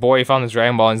 "Oh, this boy found this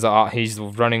Dragon Ball and he's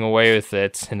running away with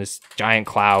it in this giant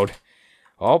cloud.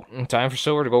 Oh, time for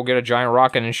Silver to go get a giant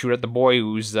rocket and shoot at the boy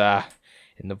who's in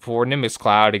the poor Nimbus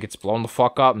cloud." He gets blown the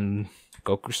fuck up and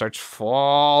Goku starts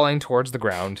falling towards the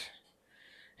ground.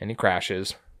 And he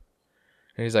crashes.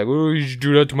 And he's like, "Oh, you should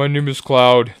do that to my Nimbus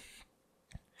cloud."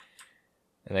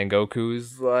 And then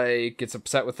Goku's like, gets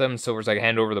upset with him. Silver's like,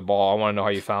 "Hand over the ball. I want to know how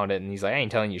you found it." And he's like, "I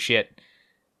ain't telling you shit."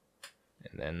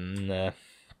 And then,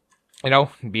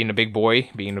 being a big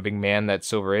boy, being a big man that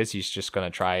Silver is, he's just going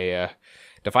to try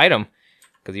to fight him.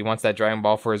 Because he wants that Dragon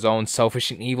Ball for his own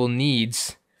selfish and evil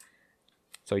needs.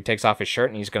 So he takes off his shirt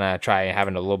and he's going to try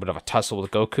having a little bit of a tussle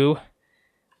with Goku.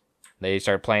 They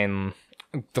start playing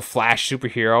the Flash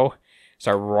superhero.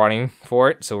 Start running for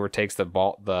it. Silver takes the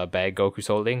bag Goku's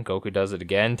holding. Goku does it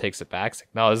again, takes it back. It's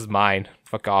like, "No, this is mine.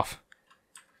 Fuck off."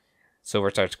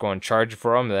 Silver starts going charge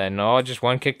for him, and then, just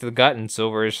one kick to the gut, and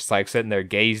Silver is just like sitting there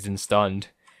gazed and stunned.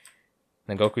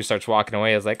 Then Goku starts walking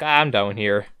away. He's like, "I'm down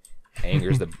here."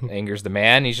 Angers the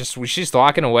man. She's just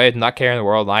walking away, not caring the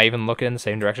world, not even looking in the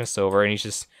same direction as Silver, and he's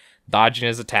just dodging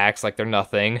his attacks like they're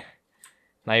nothing.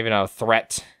 Not even a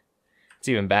threat. It's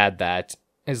even bad that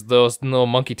his little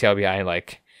monkey tail behind,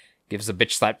 like, gives a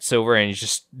bitch slap to Silver, and he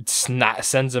just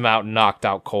sends him out knocked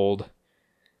out cold.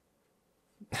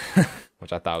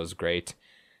 Which I thought was great.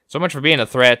 So much for being a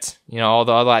threat. All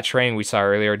that training we saw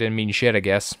earlier didn't mean shit, I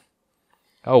guess.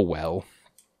 Oh well.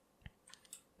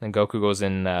 Then Goku goes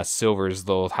in Silver's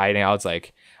little hiding out. It's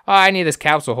like, oh, I need this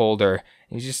capsule holder.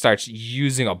 And he just starts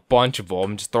using a bunch of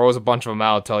them. Just throws a bunch of them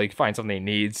out until he can find something he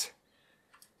needs.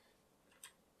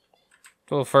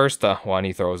 So the first one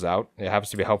he throws out, it happens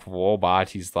to be a helpful robot.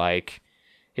 He's like,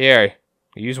 here,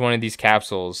 use one of these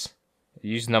capsules.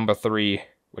 Use number 3,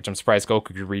 which I'm surprised Goku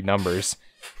could read numbers.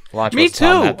 Me too.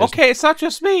 Okay, it's not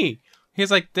just me. He's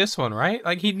like this one, right?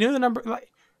 Like he knew the number. Like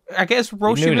I guess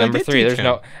Roshi he knew really number did 3. teach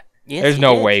him. Yes, There's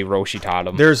no way Roshi taught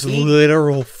him. There's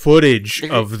literal footage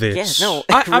of this. Yeah, no.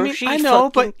 I mean, Roshi I know,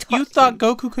 fucking but you taught thought him.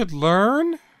 Goku could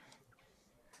learn?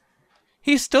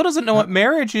 He still doesn't know what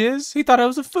marriage is. He thought it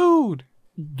was a food.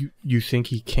 You think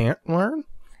he can't learn?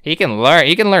 He can learn.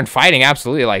 He can learn fighting,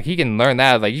 absolutely. Like he can learn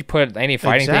that. Like you put any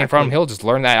fighting thing in front of him, he'll just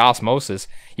learn that osmosis.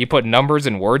 You put numbers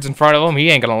and words in front of him, he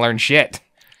ain't gonna learn shit.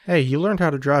 Hey, he learned how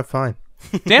to drive fine.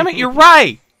 Damn it, you're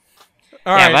right.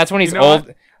 All Yeah, right, but that's when he's you know old.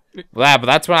 what? Yeah, but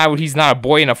that's when he's not a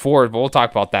boy in a Ford. But we'll talk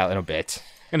about that in a bit.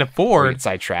 In a We Ford, get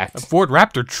sidetracked. a Ford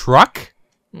Raptor truck.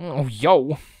 Oh,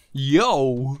 yo.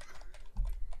 Yo.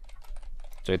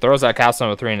 So he throws out capsule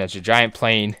number 3, and it's a giant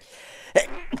plane.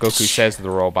 Goku says to the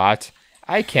robot,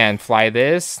 I can fly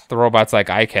this. The robot's like,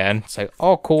 I can. It's like,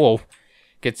 oh, cool.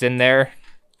 Gets in there,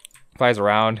 flies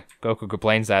around. Goku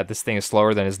complains that this thing is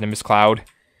slower than his Nimbus Cloud.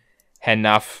 Heading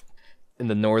off in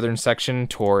the northern section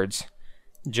towards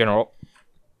General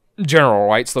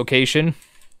White's location,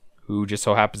 who just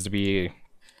so happens to be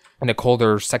in a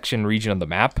colder section region of the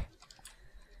map.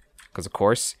 Because, of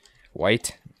course,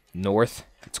 White, north,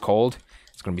 it's cold.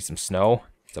 It's going to be some snow.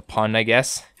 It's a pun, I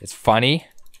guess. It's funny.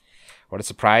 What a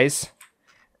surprise.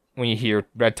 When you hear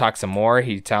Red talk some more,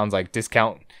 he sounds like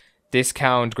discount,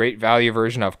 great value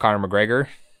version of Conor McGregor.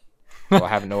 We'll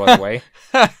have it no other way.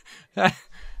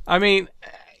 I mean,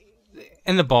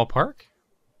 in the ballpark.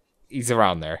 He's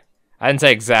around there. I didn't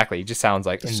say exactly. He just sounds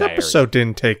like in This that episode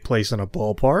didn't take place in a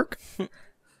ballpark.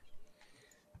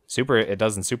 Super, it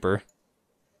does in Super.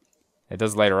 It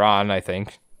does later on, I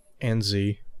think. And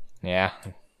Z. Yeah.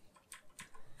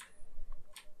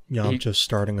 Yamcha's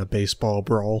starting a baseball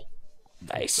brawl.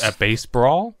 Nice. A base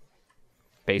brawl?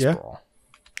 Base Yeah. brawl.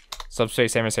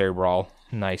 Subspace Emissary brawl.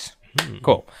 Nice.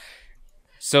 Cool.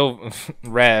 So,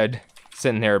 Red,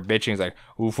 sitting there bitching, he's like,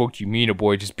 "Oh, fuck you mean a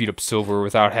boy just beat up Silver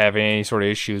without having any sort of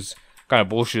issues? What kind of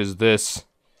bullshit is this?"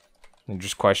 And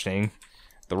just questioning.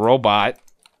 The robot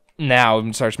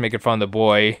now starts making fun of the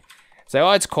boy. It's like,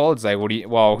 oh, it's cold. It's like, what do you,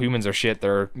 well, humans are shit.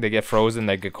 They get frozen,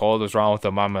 they get cold. What's wrong with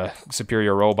them? I'm a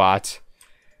superior robot.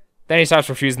 Then he starts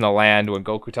refusing to land when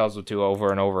Goku tells him to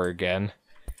over and over again.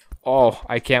 Oh,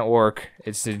 I can't work.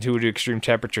 It's due to extreme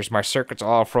temperatures. My circuits are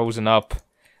all frozen up.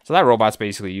 So that robot's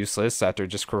basically useless after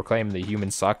just proclaiming the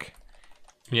humans suck.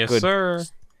 Yes, Good. sir.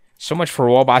 So much for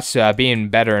robots being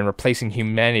better and replacing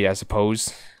humanity, I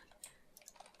suppose.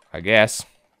 I guess.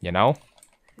 You know?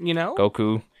 You know?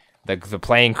 Goku, the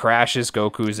plane crashes.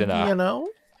 Goku's in a... You know?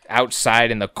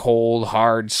 outside in the cold,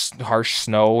 hard, harsh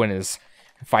snow in his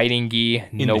fighting gi,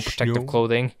 no the protective snow.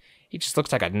 clothing. He just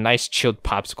looks like a nice chilled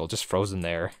popsicle just frozen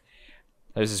there.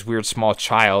 There's this weird small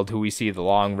child who we see the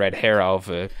long red hair of.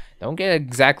 Don't get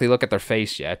exactly look at their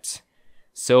face yet.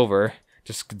 Silver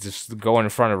just going in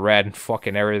front of Red and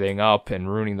fucking everything up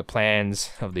and ruining the plans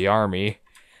of the army.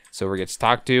 Silver gets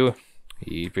talked to.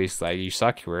 He basically like, you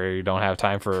suck. We don't have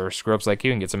time for screw-ups like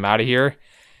you and gets him out of here.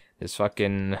 This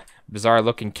fucking bizarre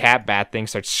looking cat bat thing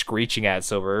starts screeching at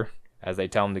Silver as they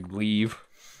tell him to leave.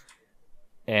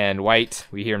 And White,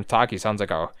 we hear him talk. He sounds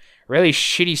like a really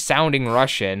shitty sounding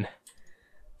Russian.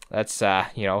 That's,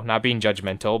 not being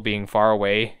judgmental, being far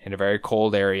away in a very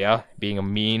cold area, being a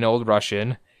mean old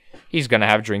Russian. He's going to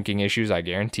have drinking issues, I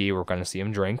guarantee. We're going to see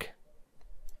him drink.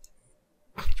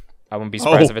 I wouldn't be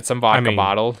surprised if it's some vodka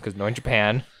bottle, because knowing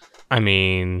Japan, I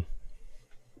mean,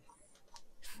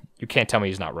 you can't tell me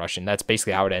he's not Russian. That's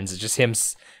basically how it ends. It's just him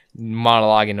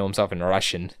monologuing to himself in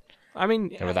Russian and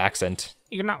with accent.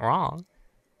 you're not wrong.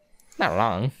 Not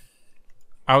wrong.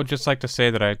 I would just like to say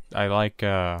that I like,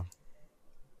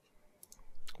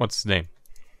 what's his name?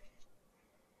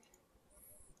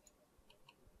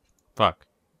 Fuck.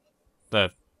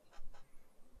 The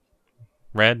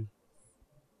Red?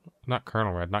 Not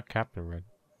Colonel Red, not Captain Red.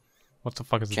 What's the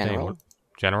fuck is his General? name?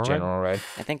 General Red? General Red.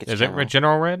 I think it's Is General. it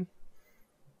General Red?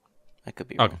 I could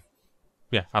be wrong. Okay.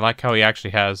 Yeah, I like how he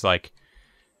actually has, like,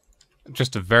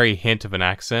 just a very hint of an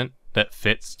accent that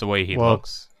fits the way he Well,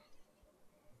 looks.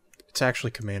 It's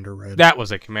actually Commander Red. That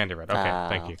was a Commander Red. Okay, Ah.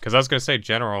 thank you. Because I was going to say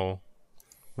General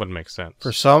wouldn't make sense.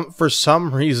 For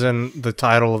some reason, the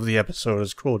title of the episode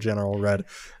is Cool General Red.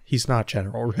 He's not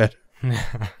General Red.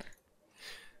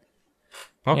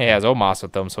 Okay. Yeah, he has Omos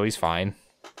with them, so he's fine.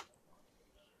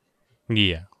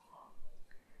 Yeah.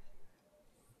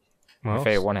 My Well,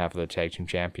 favorite one half of the tag team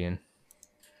champion.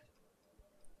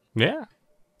 yeah.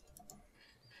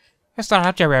 Let's start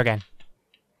Hot Jerry again.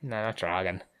 Nah, not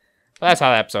Dragon. But that's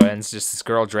how the episode ends. Just this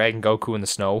girl dragging Goku in the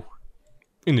snow.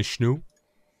 In the snow.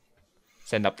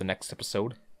 Send up the next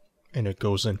episode. And it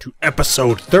goes into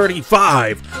episode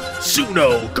 35,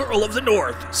 Suno, Girl of the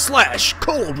North /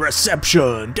 Cold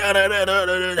Reception.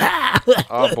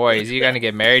 Oh boy, is he gonna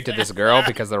get married to this girl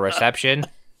because of the reception?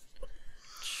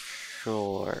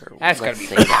 Sure. That's gonna let's be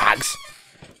say dogs.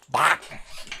 I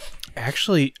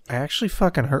actually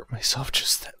fucking hurt myself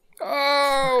just then.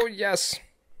 Oh yes.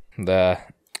 The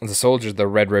soldiers, the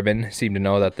Red Ribbon, seem to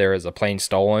know that there is a plane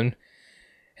stolen,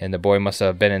 and the boy must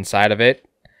have been inside of it.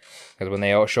 Because when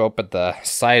they all show up at the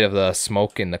site of the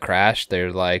smoke in the crash,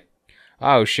 they're like,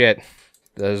 "Oh shit,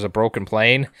 there's a broken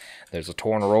plane. There's a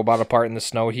torn robot apart in the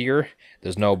snow here.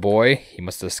 There's no boy. He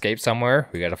must have escaped somewhere.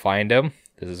 We gotta find him.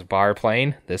 This is a bar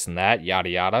plane. This and that. Yada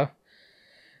yada."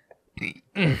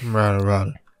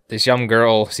 Right. This young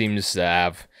girl seems to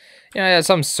have, has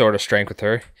some sort of strength with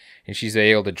her, and she's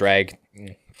able to drag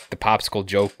the popsicle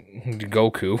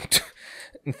Goku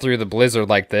through the blizzard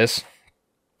like this.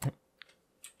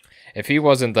 If he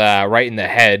wasn't right in the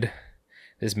head,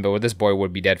 this boy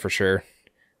would be dead for sure.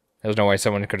 There's no way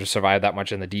someone could have survived that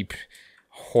much in the deep,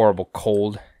 horrible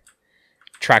cold.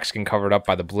 Track's getting covered up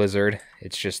by the blizzard.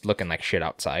 It's just looking like shit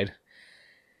outside.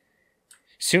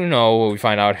 Suno, we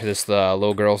find out this the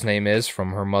little girl's name is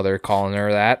from her mother calling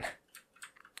her that.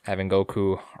 Having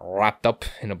Goku wrapped up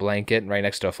in a blanket right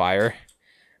next to a fire.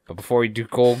 But before we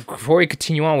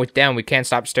continue on with them, we can't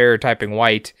stop stereotyping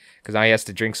White, because now he has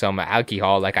to drink some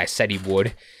alcohol like I said he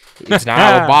would. It's not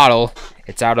out of a bottle.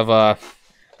 It's out of a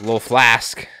little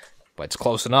flask, but it's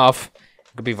close enough.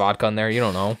 It could be vodka in there. You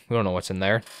don't know. We don't know what's in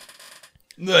there.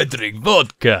 I drink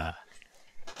vodka.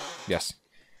 Yes.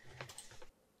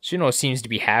 Suno seems to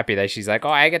be happy that she's like, oh,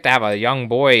 I get to have a young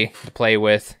boy to play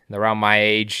with around my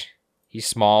age. He's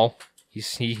small.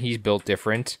 He's built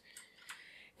different.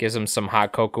 Gives him some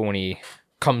hot cocoa when he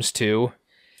comes to.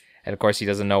 And of course he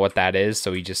doesn't know what that is,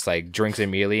 so he just like drinks it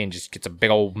immediately and just gets a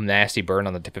big old nasty burn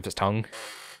on the tip of his tongue.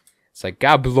 It's like,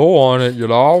 got blow on it, you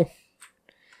know?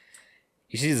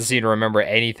 He doesn't seem to remember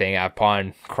anything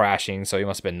upon crashing, so he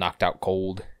must have been knocked out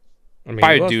cold. I mean,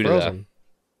 Probably he was due to frozen.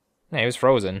 Yeah, he was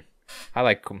frozen.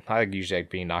 I usually like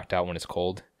being knocked out when it's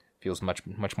cold. Feels much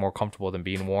more comfortable than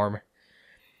being warm.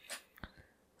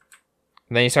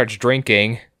 And then he starts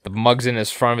drinking. The mug's in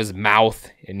his front of his mouth,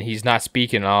 and he's not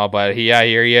speaking at all, but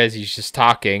here he is. He's just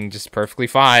talking, just perfectly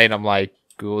fine. I'm like,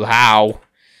 well, how?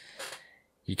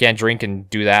 You can't drink and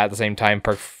do that at the same time,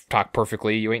 talk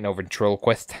perfectly. You ain't no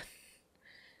ventriloquist.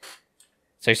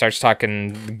 So he starts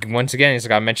talking once again. He's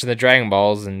got to mention the Dragon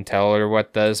Balls and tell her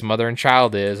what this mother and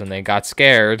child is, and they got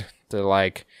scared. They're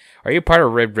like, are you part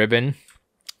of Red Ribbon?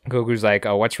 Goku's like,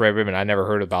 oh, what's Red Ribbon? I never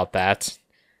heard about that.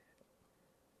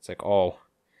 It's like, oh.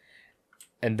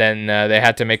 And then they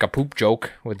had to make a poop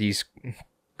joke with these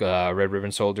Red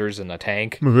Ribbon soldiers in a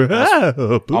tank.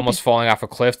 Almost falling off a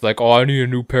cliff. Like, oh, I need a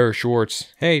new pair of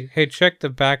shorts. Hey, check the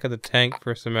back of the tank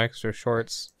for some extra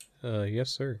shorts.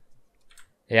 Yes, sir.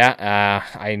 Yeah,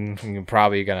 I'm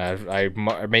probably I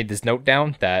made this note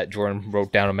down that Jordan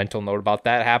wrote down a mental note about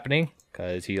that happening.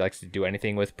 Because he likes to do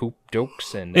anything with poop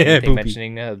jokes and anything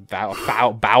mentioning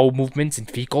bowel movements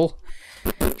and fecal.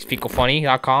 It's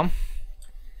fecalfunny.com.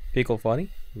 Fecal funny?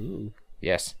 Ooh.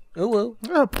 Yes. Oh,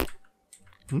 well.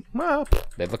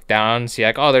 They look down and see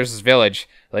like, oh, there's this village.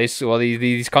 These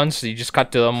cunts, you just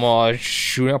cut to them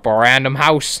shooting up a random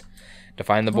house to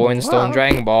find the boy in the stolen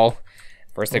Dragon Ball.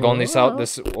 First they go in this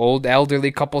old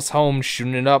elderly couple's home,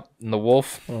 shooting it up, and the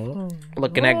wolf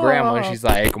looking at grandma, and she's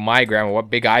like, my grandma, what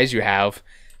big eyes you have.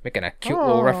 Making a cute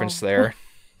little reference there.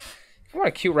 What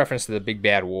a cute reference to the big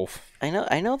bad wolf. I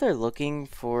know they're looking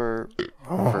for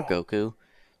Goku,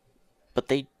 but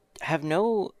they have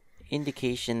no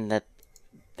indication that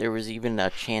there was even a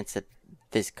chance that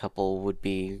this couple would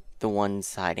be the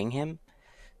ones hiding him.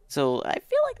 So I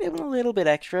feel like they went a little bit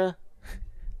extra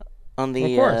on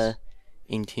the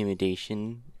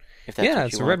intimidation. If that's what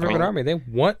it's you a Red want. Ribbon Army. They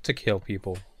want to kill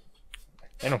people.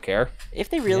 They don't care. If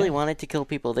they really wanted to kill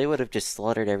people, they would have just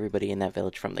slaughtered everybody in that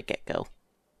village from the get-go.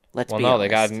 Let's be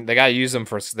honest. they gotta use them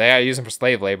for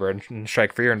slave labor and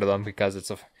strike fear into them because it's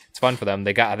fun for them.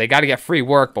 They got to get free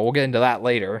work, but we'll get into that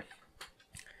later.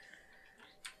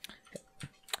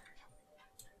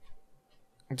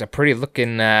 It's a pretty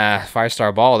looking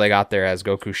 5-star ball they got there as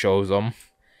Goku shows them.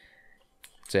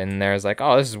 And there's like,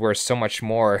 oh, this is worth so much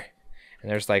more.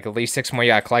 And there's like at least 6 more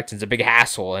you gotta collect. It's a big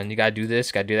hassle, and you gotta do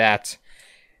this, gotta do that.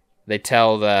 They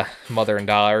tell the mother and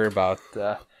daughter about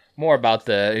more about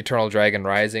the Eternal Dragon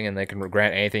Rising, and they can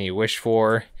grant anything you wish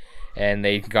for. And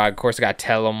of course, got to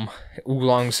tell him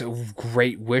Oolong's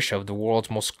great wish of the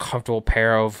world's most comfortable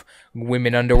pair of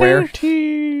women underwear.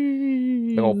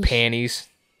 Panties. The old panties.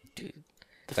 Dude,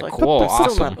 It's like, cool, still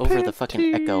awesome. not over the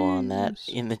fucking echo on that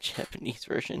in the Japanese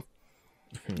version.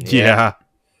 Yeah.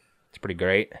 It's pretty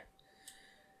great.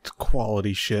 It's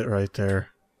quality shit right there.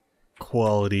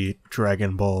 Quality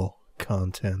Dragon Ball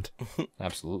content.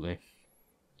 Absolutely.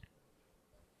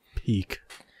 Peak.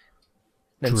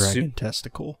 Then Dragon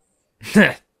testicle.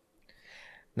 Then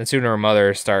soon her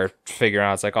mother start figuring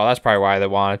out, it's like, oh, that's probably why they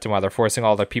want it, and why they're forcing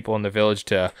all the people in the village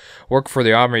to work for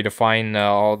the armory to find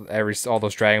all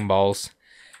those Dragon Balls.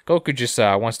 Goku just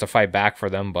wants to fight back for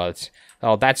them, but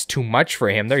that's too much for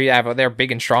him. They're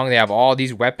big and strong. They have all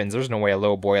these weapons. There's no way a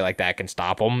little boy like that can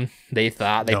stop them. They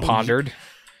pondered.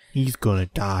 He's gonna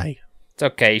die. It's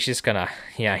okay. He's just gonna,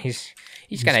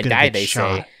 he's gonna die. They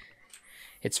shot. say.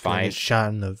 It's fine. Get shot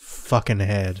in the fucking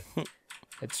head.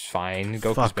 It's fine.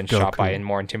 Goku's Fuck been shot by Goku.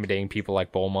 more intimidating people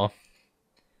like Bulma.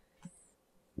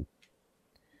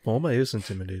 Bulma is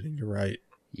intimidating. You're right.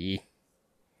 Yeah.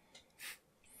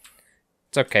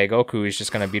 It's okay. Goku is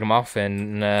just gonna beat him off,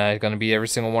 and gonna beat every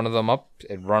single one of them up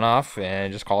and run off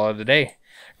and just call it a day.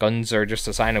 Guns are just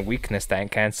a sign of weakness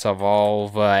that can't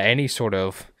solve any sort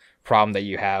of problem that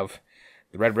you have.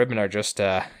 The Red Ribbon are just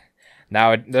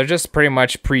now they're just pretty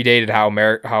much predated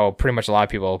how pretty much a lot of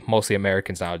people, mostly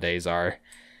Americans nowadays, are.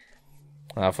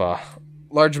 Of a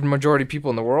large majority of people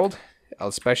in the world,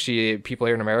 especially people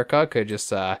here in America, could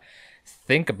just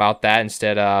think about that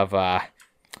instead of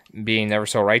being ever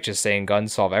so righteous, saying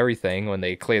guns solve everything when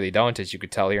they clearly don't, as you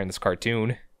could tell here in this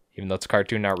cartoon. Even though it's a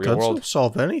cartoon, not real Guns world. don't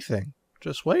solve anything.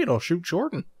 Just wait, I'll shoot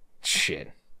Jordan.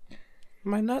 Shit.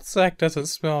 My nutsack doesn't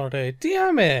smell today.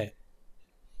 Damn it!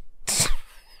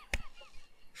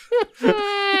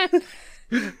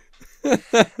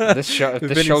 If this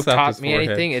Vinny show slapped taught his me forehead.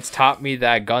 anything, it's taught me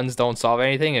that guns don't solve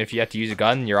anything, and if you have to use a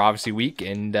gun, you're obviously weak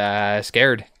and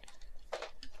scared.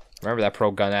 Remember that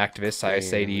pro-gun activist I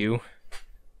say to you?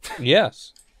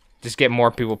 Yes. Just get more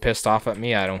people pissed off at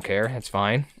me, I don't care. It's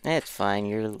fine. It's fine.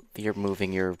 You're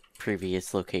moving your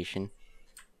previous location.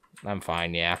 I'm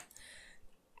fine, yeah.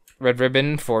 Red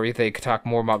Ribbon, for if they could talk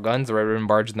more about guns, the Red Ribbon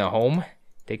barged in the home.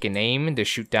 Take an aim to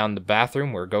shoot down the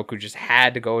bathroom where Goku just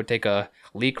had to go take a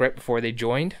leak right before they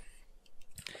joined.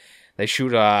 They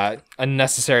shoot a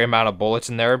unnecessary amount of bullets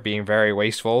in there, being very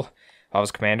wasteful. If I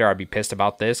was commander, I'd be pissed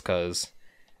about this, because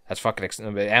that's fucking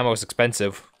ammo is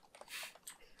expensive.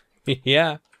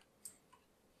 Yeah.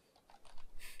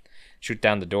 Shoot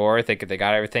down the door, think they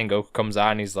got everything. Goku comes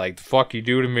out and he's like, the fuck you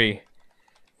do to me?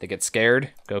 They get scared.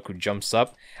 Goku jumps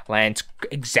up, lands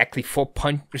exactly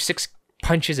 6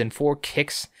 punches and 4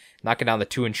 kicks, knocking down the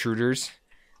 2 intruders,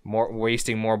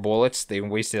 wasting more bullets. They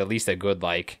wasted at least a good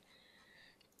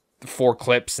 4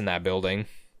 clips in that building.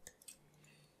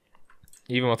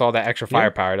 Even with all that extra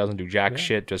firepower, it doesn't do jack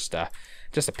shit. Just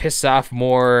to piss off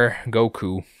more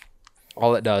Goku.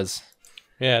 All it does.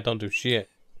 Yeah, don't do shit.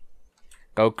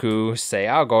 Goku say,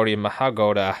 I'll go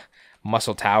to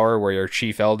Muscle Tower where your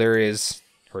chief elder is,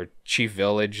 or chief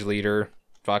village leader,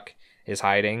 is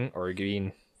hiding or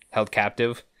being held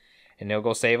captive, and he'll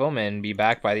go save him and be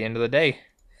back by the end of the day.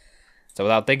 So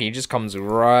without thinking, he just comes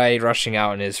right rushing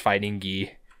out in his fighting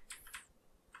gi.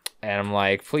 And I'm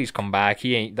like, please come back.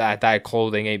 He ain't that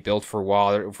clothing ain't built for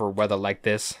weather like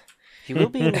this. He will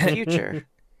be in the future.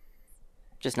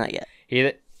 Just not yet.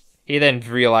 He then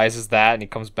realizes that, and he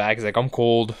comes back. He's like, I'm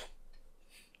cold.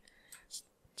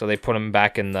 So they put him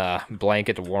back in the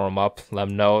blanket to warm him up. Let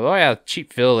him know, oh yeah,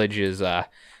 Chief Village is, the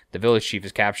village chief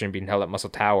is captured and being held at Muscle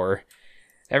Tower.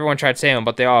 Everyone tried saving him,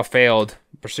 but they all failed.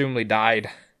 Presumably died.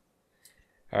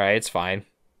 Alright, it's fine.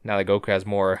 Now that Goku has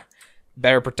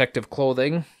better protective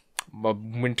clothing, a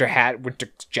winter hat, winter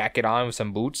jacket on with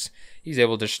some boots, he's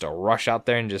able just to rush out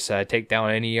there and just take down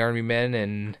any army men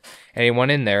and anyone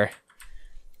in there.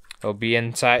 He'll be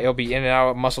in and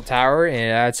out of Muscle Tower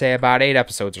in, I'd say, about 8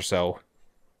 episodes or so.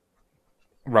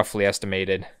 Roughly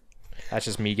estimated. That's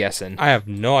just me guessing. I have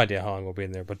no idea how long we'll be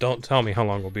in there, but don't tell me how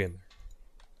long we'll be in there.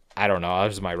 I don't know. That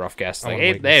was my rough guess. I Like wanna wait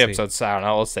 8 and see. episodes, I don't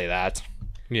know. Let's say that.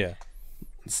 Yeah.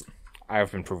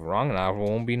 I've been proven wrong, and I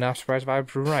won't be not surprised if I'm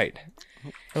proven right.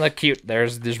 And look cute.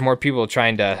 There's more people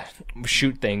trying to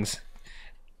shoot things.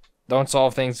 Don't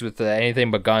solve things with anything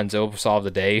but guns. It'll solve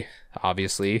the day,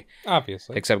 obviously.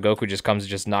 Obviously. Except Goku just comes and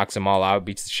just knocks them all out,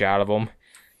 beats the shit out of them.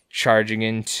 Charging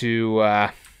into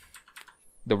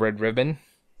the Red Ribbon.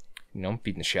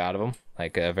 Beating the shit out of them.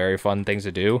 Like, very fun things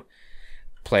to do.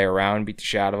 Play around, beat the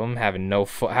shit out of them, having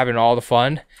all the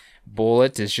fun.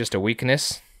 Bullet is just a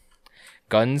weakness.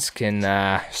 guns can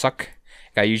suck.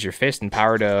 You gotta use your fist and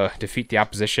power to defeat the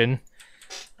opposition.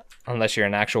 Unless you're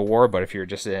in actual war, but if you're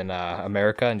just in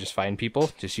America and just fighting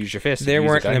people, just use your fist. They Use a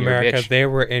weren't gun, in you're a America. bitch. They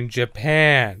were in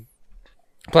Japan.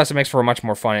 Plus, it makes for a much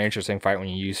more fun and interesting fight when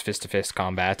you use fist-to-fist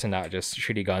combat and not just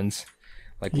shitty guns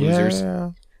like losers.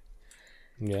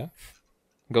 Yeah.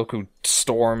 Goku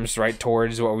storms right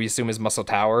towards what we assume is Muscle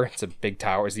Tower. It's a big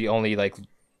tower. It's the only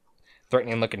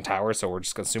threatening-looking tower, so we're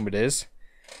just gonna assume it is.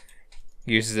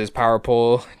 Uses his power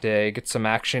pole to get some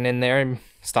action in there and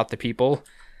stop the people.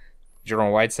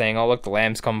 General White's saying, "Oh look, the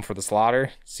lamb's coming for the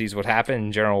slaughter." Sees what happened,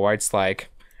 and General White's like,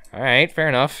 "All right, fair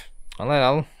enough.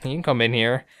 You can come in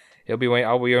here. I'll be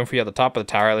waiting for you at the top of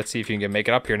the tower. Let's see if you can make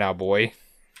it up here now, boy."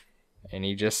 And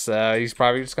he's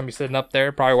probably just gonna be sitting up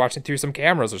there, probably watching through some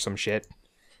cameras or some shit.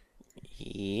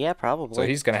 Yeah, probably. So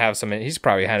he's gonna have some. He's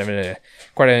probably having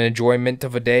quite an enjoyment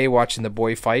of a day watching the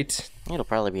boy fight. It'll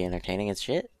probably be entertaining as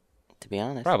shit, to be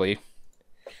honest. Probably.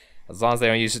 As long as they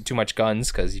don't use too much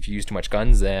guns, because if you use too much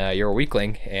guns, you're a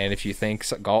weakling. And if you think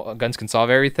guns can solve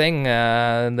everything,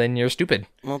 then you're stupid.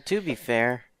 Well, to be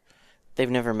fair, they've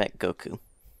never met Goku.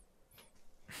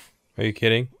 Are you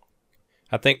kidding?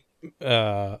 I think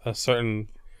a certain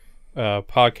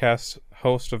podcast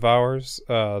host of ours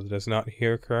that is not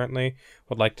here currently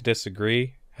would like to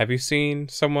disagree. Have you seen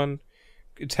someone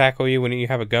tackle you when you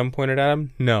have a gun pointed at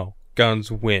them? No.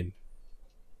 Guns win.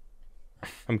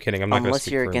 I'm kidding. I'm not going to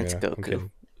speak Unless you're for against him, Goku.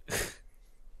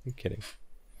 I'm kidding.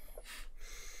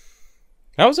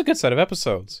 That was a good set of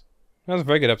episodes. That was a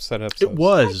very good set of episodes. It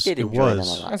was. I did It enjoy them a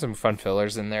was. lot. There's some fun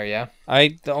fillers in there, yeah.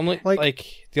 The only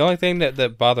thing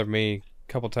that bothered me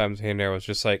a couple times here and there was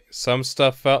just like some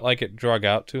stuff felt like it drug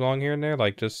out too long here and there.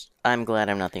 Like just I'm glad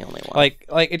I'm not the only one.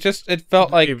 it felt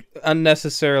like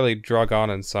unnecessarily drug on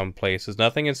in some places.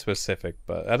 Nothing in specific,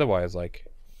 but otherwise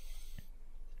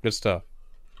good stuff.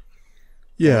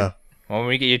 Yeah. When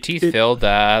we get your teeth filled,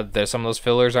 there's some of those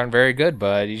fillers aren't very good,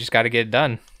 but you just got to get it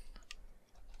done.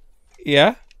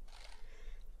 Yeah.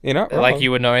 You're not wrong. Like you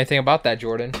would know anything about that,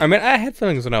 Jordan. I mean, I had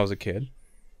fillings when I was a kid.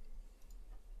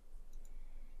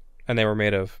 And they were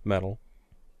made of metal.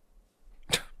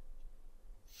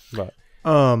 But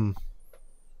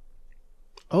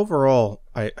overall,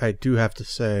 I do have to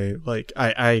say,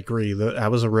 I agree that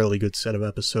was a really good set of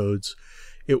episodes.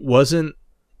 It wasn't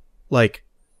like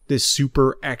this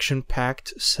super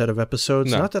action-packed set of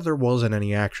episodes. No. Not that there wasn't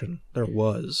any action. There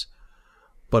was.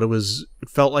 But it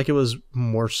felt like it was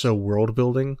more so world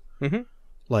building. Mhm.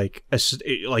 Like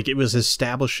it was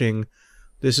establishing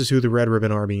this is who the Red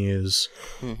Ribbon Army is.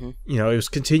 Mm-hmm. You know, it was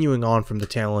continuing on from the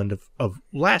tail end of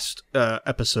last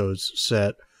episode's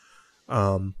set,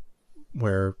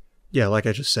 where, yeah, like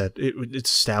I just said, it's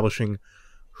establishing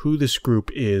who this group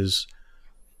is,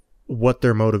 what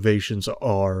their motivations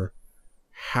are,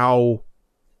 how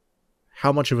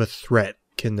much of a threat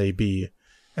can they be.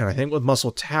 And I think with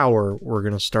Muscle Tower, we're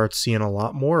going to start seeing a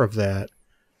lot more of that.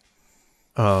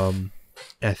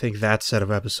 I think that set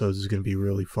of episodes is going to be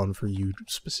really fun for you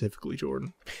specifically,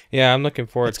 Jordan. yeah, I'm looking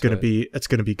forward It's to going to it. it's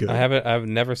going to be good. I've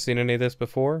never seen any of this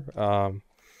before.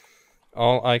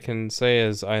 All I can say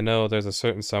is I know there's a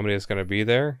certain somebody that's going to be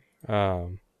there.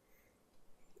 And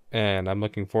I'm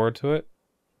looking forward to it.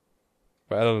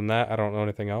 But other than that, I don't know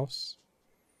anything else.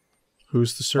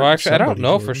 Who's the certain Well, actually, I don't somebody,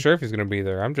 know for Jordan? sure if he's going to be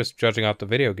there. I'm just judging out the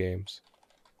video games.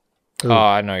 Who? Oh,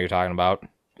 I know what you're talking about.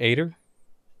 8?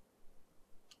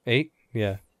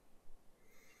 Yeah.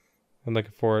 I'm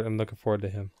looking forward to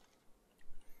him.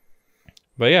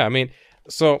 But yeah, I mean,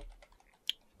 so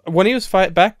when he was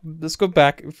let's go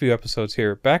back a few episodes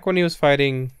here. Back when he was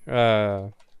fighting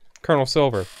Colonel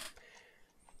Silver.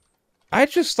 I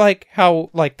just like how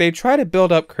they try to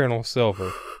build up Colonel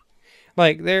Silver.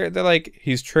 They're like,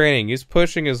 he's training, he's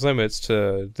pushing his limits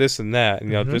to this and that,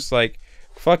 and just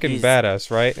fucking He's badass,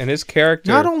 right? And his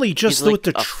character, Not only just He's with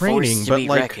the a training, force to but be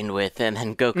reckoned with, and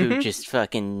then Goku just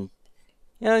fucking,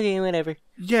 okay, whatever.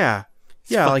 yeah,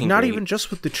 It's not fucking great. even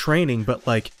just with the training, but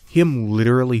him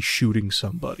literally shooting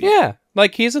somebody. yeah,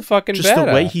 he's a fucking Just badass.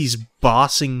 the way he's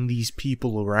bossing these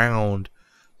people around,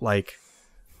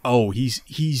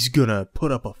 he's gonna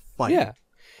put up a fight. yeah.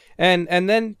 And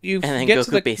then And then get Goku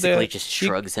to the basically just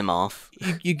shrugs him off.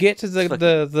 You get to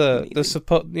the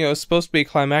supposed to be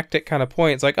climactic kind of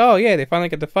point. It's like, oh yeah, they finally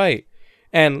get to fight,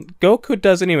 and Goku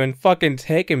doesn't even fucking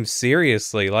take him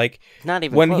seriously. Not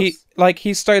even when close.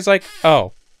 he starts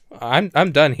oh,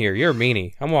 I'm done here. You're a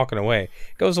meanie. I'm walking away.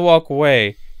 Goes to walk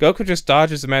away. Goku just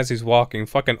dodges him as he's walking.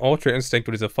 Fucking Ultra Instinct,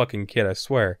 but he's a fucking kid, I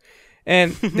swear.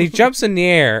 And he jumps in the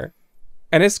air,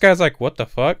 And this guy's like, what the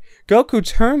fuck? Goku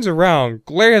turns around,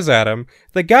 glares at him,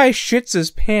 the guy shits his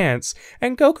pants,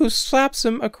 and Goku slaps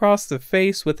him across the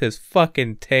face with his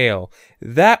fucking tail.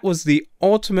 That was the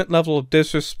ultimate level of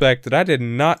disrespect that I did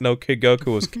not know Kid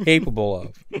Goku was capable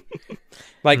of.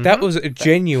 Like, that was a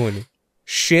genuine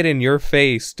shit in your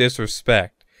face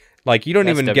disrespect. Like, you don't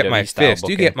That's even get my WWE style fist,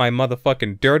 you booking. get my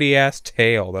motherfucking dirty ass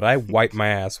tail that I wipe my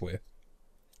ass with.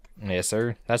 Yes,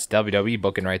 sir. That's WWE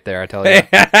booking right there, I tell you.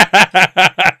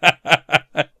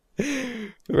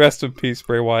 Rest in peace,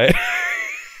 Bray Wyatt.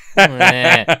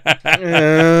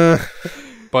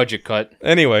 Budget cut.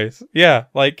 Anyways, yeah,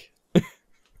 like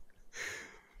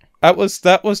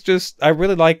that was just, I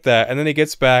really liked that. And then he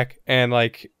gets back, and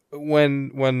like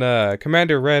when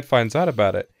Commander Red finds out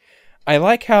about it, I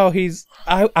like how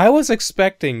I was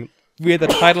expecting via the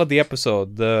title of the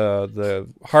episode,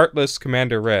 the Heartless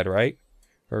Commander Red, right?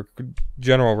 Or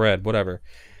General Red, whatever.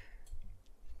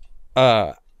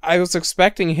 I was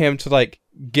expecting him to like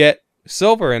get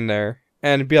Silver in there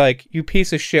and be like, you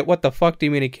piece of shit, what the fuck do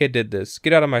you mean a kid did this?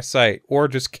 Get out of my sight. Or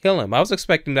just kill him. I was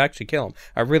expecting to actually kill him.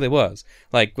 I really was.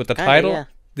 Like, with the title, yeah.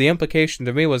 the implication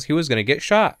to me was he was going to get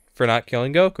shot for not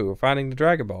killing Goku or finding the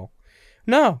Dragon Ball.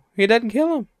 No, he doesn't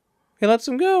kill him. He lets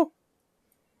him go.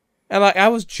 And like, I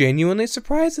was genuinely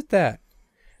surprised at that.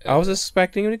 I was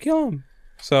expecting him to kill him.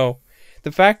 So,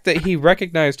 the fact that he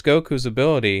recognized Goku's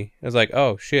ability is like,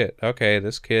 oh shit, okay,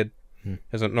 this kid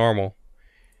isn't normal.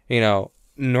 You know,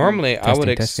 normally I would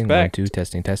testing, expect 1,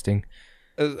 2, testing.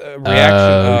 a reaction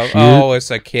of, shit. oh, it's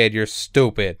a kid, you're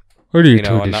stupid. What are You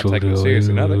know, and not taking him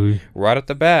seriously. No, right at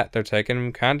the bat, they're taking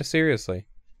him kind of seriously.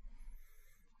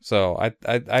 So I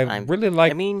really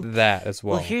like that as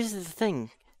well. Well, here's the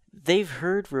thing. They've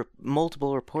heard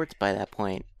multiple reports by that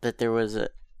point that there was a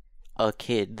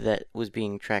kid that was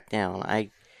being tracked down.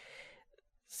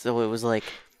 So it was like,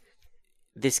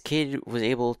 this kid was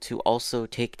able to also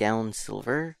take down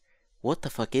Silver? What the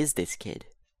fuck is this kid?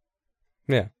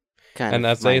 Yeah. Kind and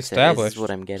of as they mindset established, is what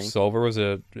I'm getting. Silver was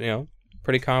a,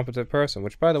 pretty competent person.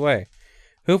 Which, by the way,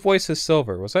 who voices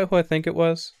Silver? Was that who I think it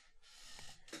was?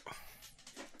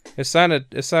 It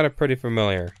sounded pretty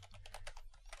familiar.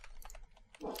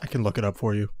 I can look it up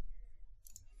for you.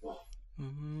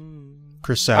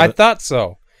 Chris I Sabat. thought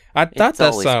so. I thought It's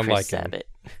that always sounded Chris like him. Sabat.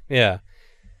 Yeah.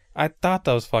 I thought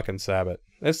that was fucking Sabat.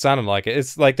 It sounded like it.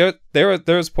 It's like there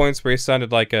was points where he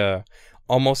sounded like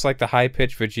almost like the high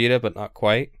pitched Vegeta, but not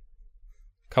quite.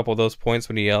 A couple of those points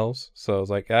when he yells. So I was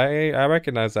like, I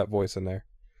recognize that voice in there.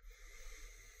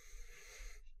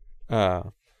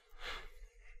 But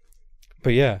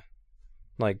yeah.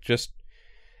 Like, just,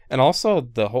 and also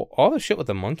all the shit with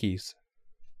the monkeys.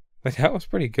 Like, that was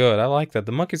pretty good. I like that.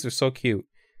 The monkeys are so cute.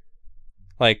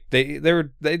 Like, they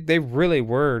really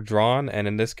were drawn, and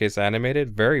in this case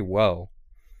animated, very well.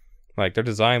 Like, their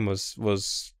design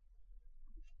was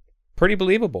pretty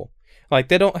believable. Like,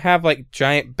 they don't have like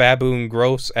giant baboon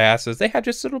gross asses. They have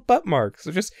just little butt marks.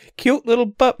 They're just cute little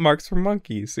butt marks for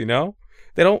monkeys, you know?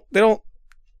 They do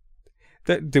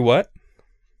what?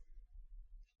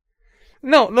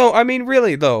 No, I mean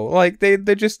really though. Like they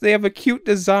have a cute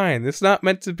design. It's not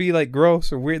meant to be like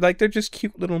gross or weird. Like, they're just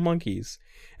cute little monkeys.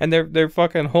 And they're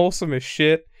fucking wholesome as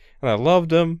shit. And I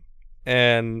loved them.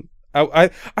 And I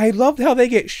loved how they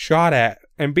get shot at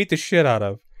and beat the shit out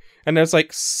of. And there's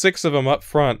like 6 of them up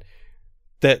front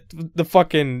that the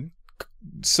fucking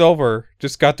Silver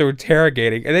just got through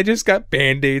interrogating, and they just got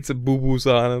band-aids and boo-boos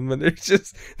on them, and they're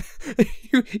just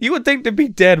you would think to be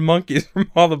dead monkeys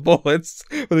from all the bullets,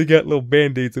 but they got little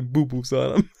band-aids and boo-boos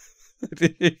on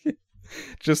them.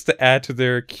 Just to add to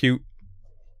their cute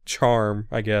charm,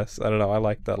 I guess. I don't know, I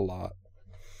like that a lot.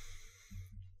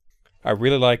 I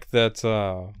really like that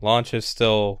Launch is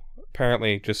still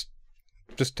apparently just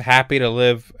happy to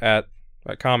live at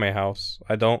Kame House.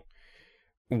 I don't,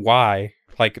 why?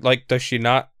 Like, does she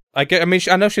not? I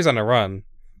know she's on the run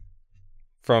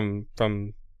from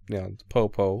the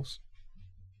po-pos,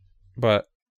 but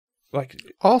like,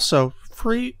 Also,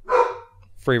 free.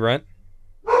 free rent.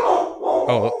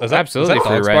 Oh, is that Absolutely is that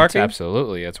free dogs rent. barking?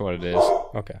 Absolutely, that's what it is.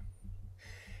 Okay.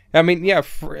 I mean, yeah,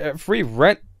 free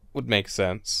rent would make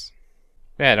sense.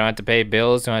 Yeah, don't have to pay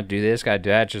bills, don't have to do this, gotta do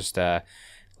that. Just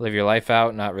live your life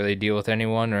out, not really deal with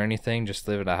anyone or anything. Just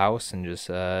live in a house and just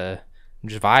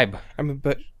vibe. I mean,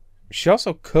 but she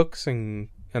also cooks and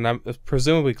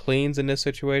presumably cleans in this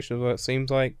situation, is what it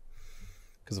seems like.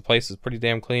 Because the place is pretty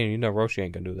damn clean, and you know Roshi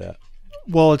ain't gonna do that.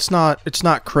 Well, it's not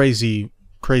crazy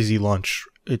lunch.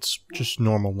 It's just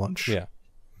normal lunch. Yeah.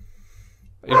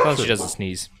 As long as she doesn't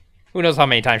sneeze. Who knows how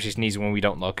many times she sneezes when we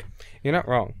don't look. You're not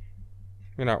wrong.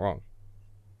 You're not wrong.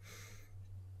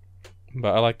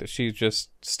 But I like that she's just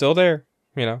still there.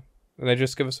 you know, and they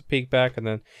just give us a peek back, and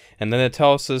then they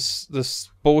tell us this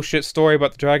bullshit story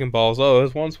about the Dragon Balls. Oh, it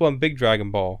was once one big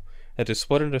Dragon Ball that just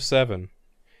split into 7.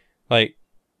 Like,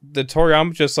 the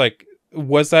Toriyama just like,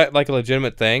 was that like a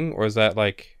legitimate thing, or is that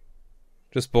like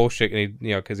just bullshit? And he,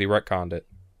 you know, because he retconned it.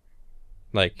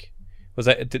 Like, was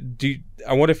that?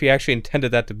 I wonder if he actually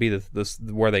intended that to be this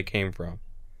where they came from.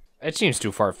 It seems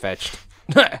too far fetched.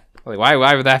 Like,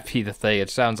 why would that be the thing? It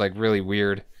sounds like really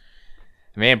weird.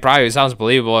 I mean, it probably sounds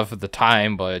believable at the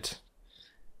time, but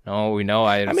no, we know.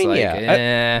 I mean, like,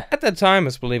 yeah. At that time,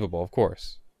 it's believable, of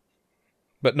course.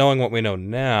 But knowing what we know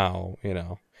now, you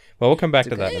know. Well, we'll come back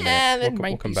to that in a minute.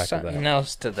 We'll come back to that. Something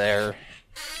else to there.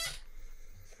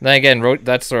 Then again,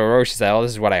 that's what Roshi said. Oh, this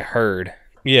is what I heard.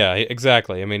 Yeah,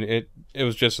 exactly. I mean, it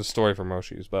was just a story from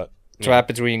Roshi's, but that's what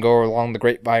happens when you go along the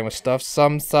grapevine with stuff.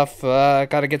 Some stuff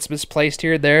gotta get misplaced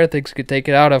here and there. Things could take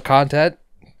it out of content.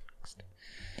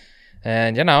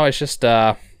 And, you know, it's just,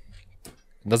 doesn't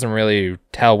really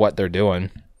tell what they're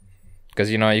doing. Because,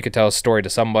 you know, you could tell a story to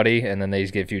somebody, and then they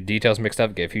just get a few details mixed up,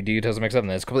 and then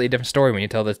it's a completely different story when you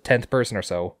tell the 10th person or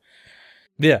so.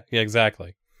 Yeah,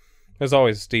 exactly. There's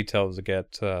always details that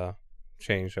get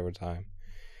changed over time.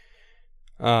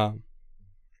 But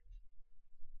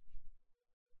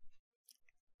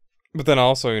then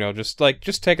also, you know, just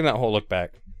taking that whole look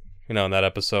back, you know, in that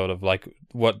episode of like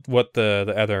what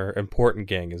the other important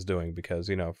gang is doing, because,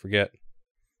 you know, forget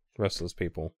the rest of those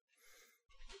people.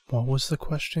 What was the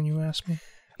question you asked me?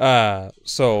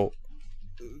 So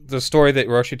the story that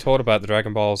Roshi told about the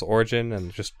Dragon Ball's origin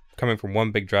and just coming from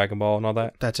one big Dragon Ball and all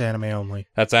that. That's anime only.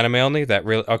 That's anime only? That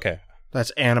really okay. That's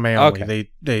anime only. Okay.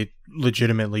 They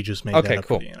legitimately just made that up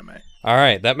for the anime. All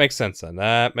right, that makes sense then.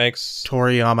 That makes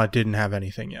Toriyama didn't have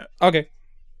anything yet. Okay.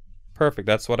 Perfect.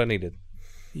 That's what I needed.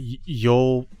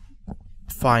 You'll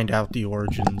find out the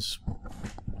origins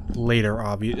later,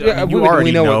 obviously. Yeah, you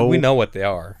already know. We know what they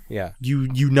are. Yeah.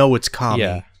 You know it's Kami.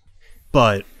 Yeah.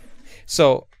 But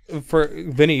so for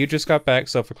Vinny, you just got back.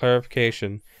 So for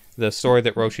clarification, the story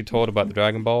that Roshi told about the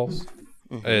Dragon Balls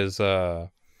is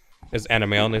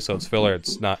anime only, so it's filler.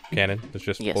 It's not canon. It's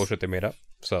just bullshit they made up.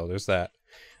 So there's that.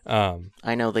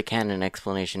 I know the canon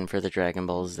explanation for the Dragon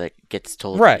Balls that gets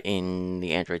told in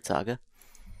the Android Saga.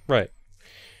 Right.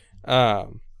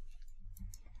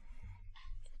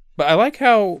 But I like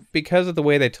how, because of the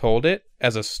way they told it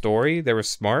as a story, they were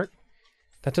smart.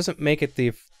 That doesn't make it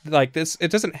like this.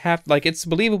 It doesn't have, like, it's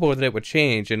believable that it would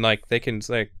change, and like they can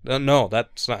say, no,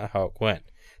 that's not how it went.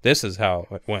 This is how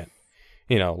it went.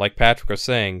 You know, like Patrick was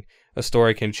saying, a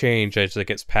story can change as it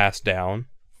gets passed down.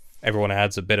 Everyone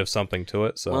adds a bit of something to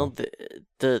it. So, well,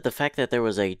 the fact that there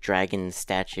was a dragon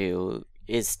statue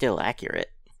is still accurate.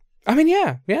 I mean,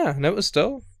 yeah, and it was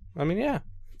still. I mean, yeah,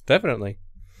 definitely,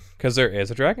 because there is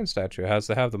a dragon statue. It has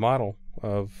to have the model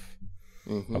of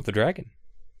the dragon.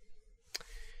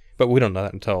 But we don't know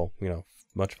that until, you know,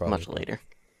 much later.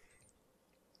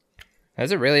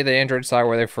 Is it really the Android Saga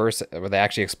where they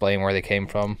actually explain where they came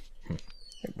from?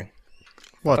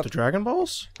 What, the Dragon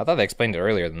Balls? I thought they explained it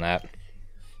earlier than that.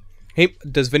 Hey,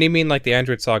 does Vinny mean like the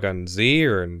Android Saga in Z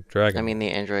or in Dragon? I mean the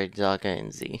Android Saga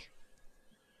in Z.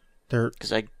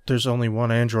 There's only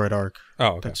one Android arc.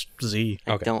 Oh, okay. That's Z.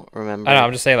 I don't remember. I know,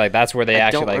 I'm just saying, like, that's where they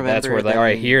actually, like, that's where, like, all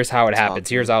right, here's how it happens.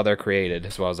 Here's how they're created,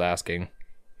 is what I was asking.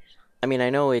 I mean, I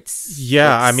know it's...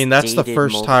 Yeah, I mean, that's the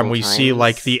first time we see,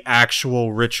 like, the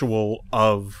actual ritual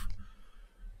of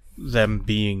them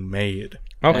being made.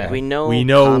 Okay. Like, we know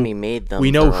Kami made them.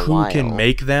 We know who can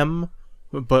make them,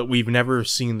 but we've never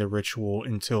seen the ritual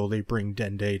until they bring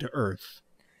Dende to Earth.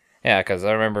 Yeah, because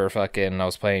I remember I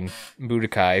was playing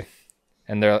Budokai,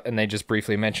 and they just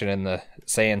briefly mentioned in the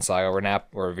Saiyan Saga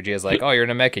where Vegeta's like, oh, you're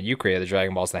Namekian, you created the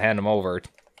Dragon Balls, to hand them over.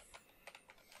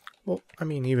 Well, I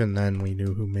mean, even then we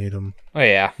knew who made them. Oh,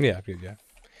 yeah. Yeah.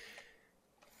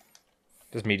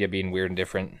 Just media being weird and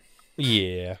different.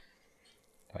 Yeah.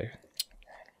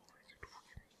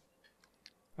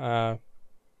 So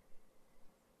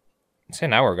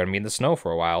now we're going to be in the snow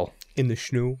for a while. In the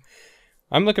snow.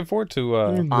 I'm looking forward to...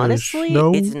 Honestly,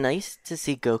 it's nice to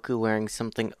see Goku wearing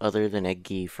something other than a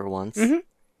gi for once.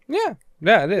 Mm-hmm. Yeah,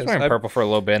 it is. He's wearing purple for a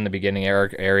little bit in the beginning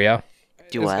area.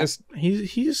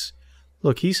 He's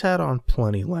had on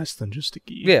plenty less than just a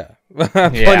gi. Yeah,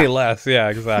 plenty less. Yeah,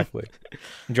 exactly.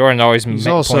 Jordan always he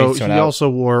also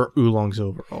wore Oolong's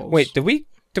overalls. Wait, did we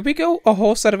go a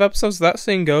whole set of episodes without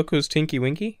seeing Goku's Tinky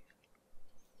Winky?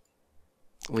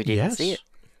 We didn't see it.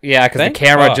 Yeah, because the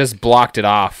camera just blocked it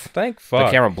off. Thank fuck.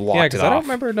 The camera blocked it off. Yeah, because I don't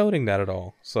remember noting that at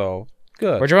all. So,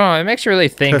 good. Which it makes you really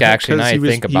think, actually, now you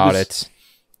think about it.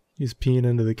 He's peeing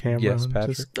into the camera. Yes,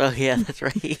 Patrick. Oh, yeah, that's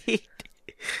right.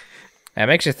 It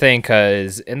makes you think,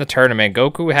 because in the tournament,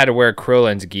 Goku had to wear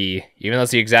Krillin's gi, even though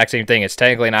it's the exact same thing. It's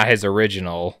technically not his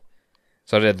original.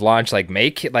 So did Launch, like,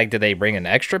 did they bring an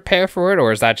extra pair for it,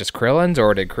 or is that just Krillin's,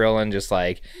 or did Krillin just,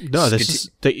 like... No,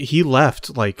 he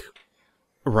left, like,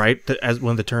 right, as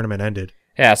when the tournament ended.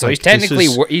 Yeah, so like, he's technically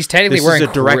wearing... This is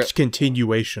a direct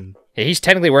continuation. Yeah, he's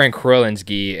technically wearing Krillin's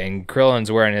gi, and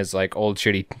Krillin's wearing his, like, old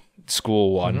shitty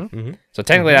school one. Mm-hmm. So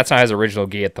technically that's not his original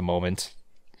gi at the moment.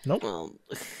 Nope. Well,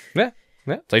 Yeah.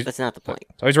 So that's not the point.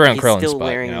 So he's wearing He's Krillin's still spot,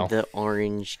 wearing you know? the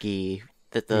orange gi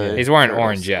that the... He's wearing Turtle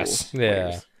orange, School yes.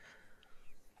 wears. Yeah.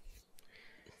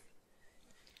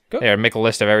 Here, make a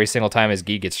list of every single time his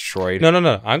gi gets destroyed. No.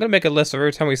 I'm gonna make a list of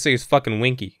every time we see his fucking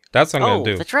Winky. That's what I'm gonna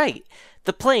do. That's right.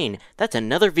 The plane. That's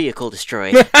another vehicle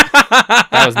destroyed.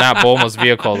 That was not Bulma's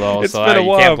vehicle, though, It's so been a you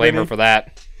while, can't blame her Vinny. for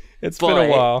that. It's been a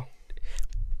while.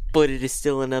 But it is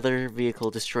still another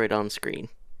vehicle destroyed on screen.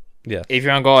 Yeah. If you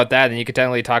want to go with that, then you could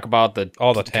technically talk about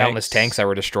All the countless tanks. tanks that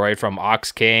were destroyed from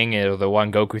Ox King, the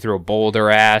one Goku threw a boulder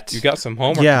at. You got some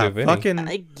homework Yeah, to do, Vinny.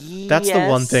 fucking... That's the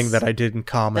one thing that I didn't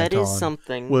comment That on. is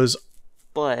something. Was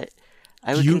But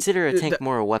I would consider a tank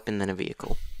more a weapon than a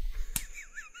vehicle.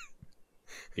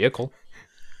 Vehicle.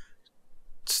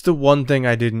 it's the one thing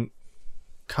I didn't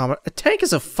comment. A tank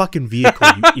is a fucking vehicle,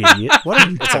 you idiot. What are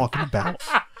you talking about?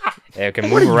 Yeah, it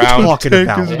can What move are you around. talking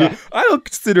about? Yeah. I don't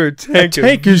consider a A tank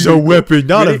tank is a weapon,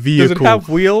 not a Does vehicle. it have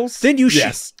wheels? Then you should-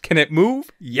 Yes. Can it move?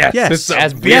 Yes. Yes. It's It a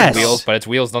has beard Yes. wheels, but it's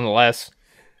wheels nonetheless.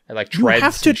 It like You treads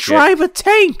have to and shit. drive a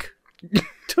tank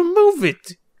to move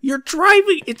it. You're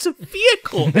driving. It's a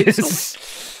vehicle.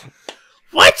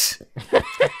 What?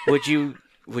 Would you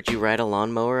ride a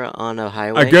lawnmower on a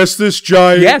highway? this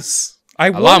giant. Yes. I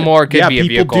A would. lawnmower could Yeah, be a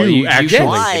people vehicle. do, actually.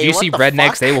 Why? If you What see the rednecks,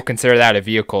 fuck? they will consider that a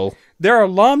vehicle. There are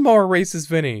lawnmower races,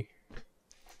 Vinny.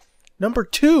 Number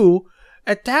two,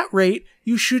 at that rate,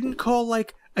 you shouldn't call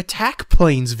like attack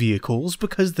planes vehicles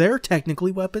because they're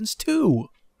technically weapons too.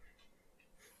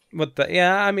 What the?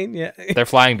 Yeah, I mean, yeah. They're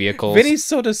flying vehicles. Vinny's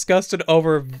so disgusted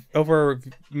over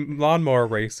lawnmower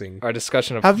racing. Our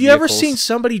discussion of Have you ever vehicles. seen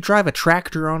somebody drive a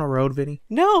tractor on a road, Vinny?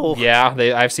 No. Yeah,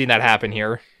 I've seen that happen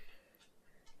here.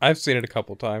 I've seen it a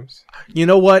couple times. You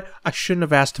know what? I shouldn't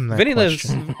have asked him that Vinny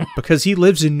question because he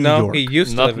lives in New No, York. he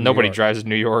used to live in Nobody New York. drives in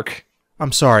New York.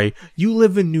 I'm sorry. You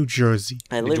live in New Jersey.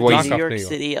 I lived Joyce- in Knock New off York New York.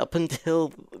 City up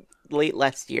until late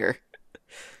last year.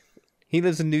 He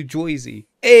lives in New Jersey.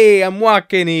 Hey, I'm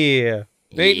walking here.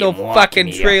 There ain't Yeah, no I'm walking fucking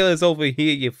here. trailers over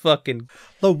here, you fucking...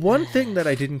 The one thing that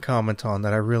I didn't comment on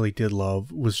that I really did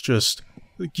love was just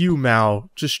you, Mao,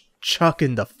 just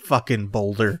chucking the fucking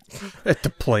boulder at the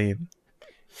plane.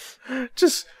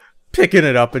 Just picking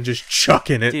it up and just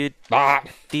chucking it. Dude, Ah,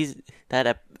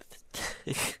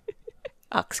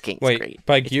 Ox King's Wait, great.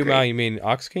 by It's Gyumao great. you mean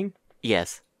Ox King?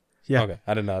 Yes. Yeah. Okay,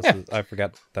 I didn't know. Yeah. I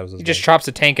forgot that was his he just name. chops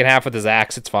a tank in half with his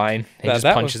axe. It's fine. He That- just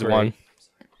that was punches great. one.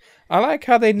 I like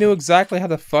how they knew exactly how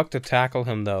the fuck to tackle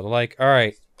him, though. Like,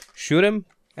 alright, shoot him,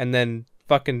 and then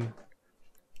fucking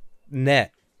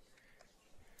net.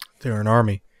 They're an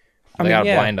army. I They mean, gotta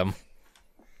yeah. blind him.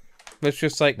 It's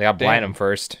just like, They gotta blind damn. him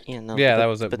first. Yeah, no, Yeah, but- that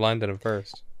was it. but Blinded him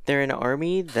first. They're an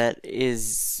army that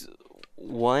is,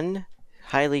 one,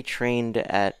 highly trained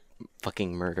at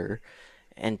fucking murder,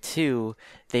 and two,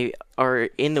 they are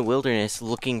in the wilderness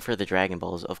looking for the Dragon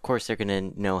Balls. Of course, they're gonna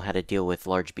know how to deal with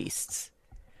large beasts.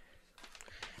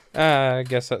 I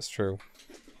guess that's true.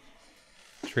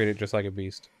 Treat it just like a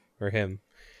beast. Or him.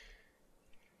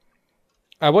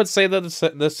 I would say that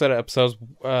this set of episodes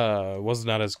was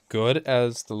not as good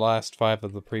as the last 5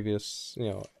 of the previous,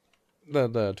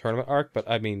 the tournament arc, but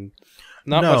I mean,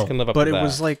 not no, much can live up but to it that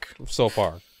was like so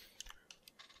far.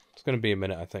 It's going to be a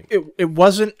minute, I think. it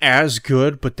wasn't as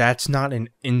good, but that's not an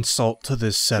insult to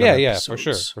this set Yeah, of yeah,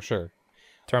 episodes. for sure.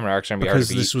 Tournament arc's gonna be hard Because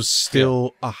to beat. this was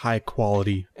still a high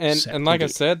quality And set. and like I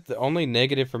said, the only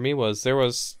negative for me was there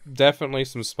was definitely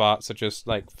some spots that just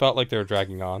like felt like they were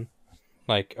dragging on.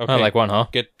 Like, okay, Oh, like one, huh?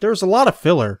 There was a lot of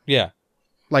filler, yeah,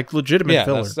 like legitimate yeah,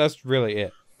 filler. that's really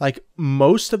it. Like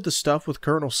most of the stuff with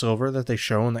Colonel Silver that they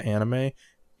show in the anime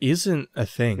isn't a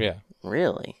thing. Yeah.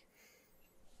 Really?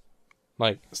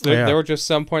 Like, so there, Yeah. there were just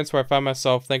some points where I found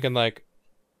myself thinking, like,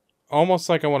 almost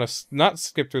like I want to not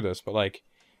skip through this, but like,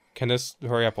 can this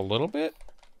hurry up a little bit?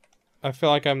 I feel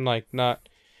like I'm like not,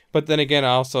 but then again,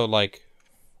 I also like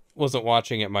wasn't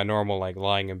watching it my normal like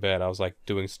lying in bed. I was like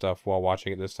doing stuff while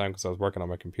watching it this time because I was working on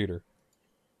my computer.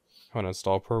 I want to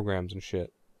install programs and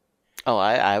shit. Oh,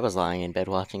 I was lying in bed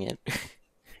watching it.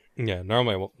 Yeah,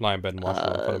 normally I lie in bed and watch a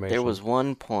little Funimation. There was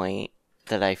one point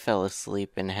that I fell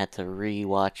asleep and had to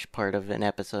re-watch part of an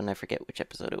episode, and I forget which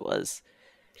episode it was.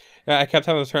 Yeah, I kept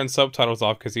having to turn subtitles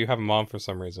off because you have them on for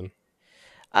some reason.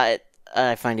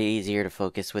 I find it easier to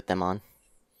focus with them on.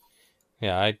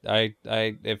 Yeah, I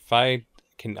if I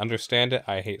can understand it,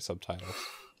 I hate subtitles.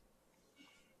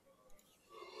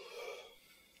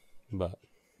 But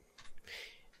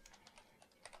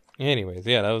anyways,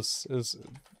 yeah, it was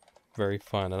very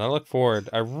fun, and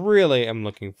I really am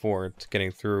looking forward to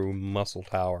getting through Muscle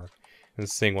Tower and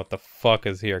seeing what the fuck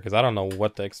is here, because I don't know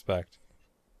what to expect.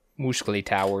 Mushkly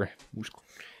Tower.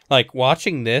 Like,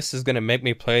 watching this is gonna make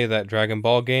me play that Dragon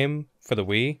Ball game for the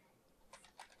Wii.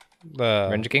 The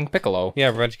Renji King Piccolo.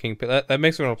 Yeah, Renji King. That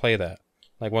makes me want to play that.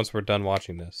 Like, once we're done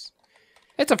watching this.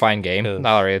 It's a fine game. It is.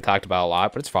 Not already talked about a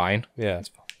lot, but it's fine. Yeah. It's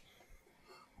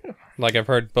fine. Like, I've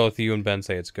heard both you and Ben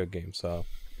say it's a good game, so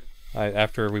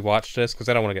after we watch this, because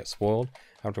I don't want to get spoiled,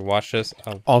 after we watch this,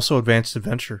 Also, Advanced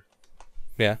Adventure.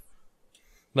 yeah.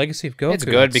 Legacy of Goku. It's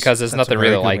good because there's that's nothing a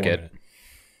very really good like one. it.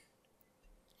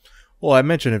 Well, I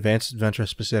mentioned Advanced Adventure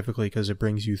specifically because it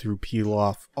brings you through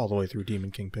Pilaf all the way through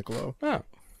Demon King Piccolo. Oh.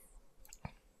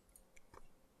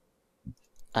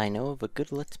 I know of a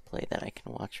good Let's Play that I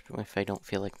can watch if I don't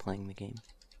feel like playing the game.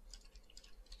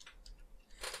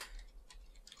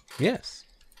 Yes.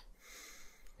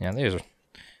 Yeah,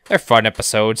 they're fun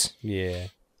episodes. Yeah.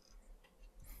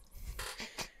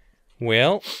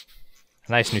 Well,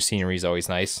 Nice new scenery is always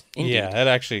nice. Indeed. yeah, that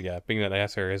actually, yeah, being that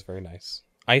ice area is very nice.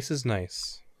 Ice is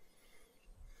nice.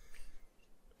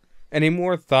 Any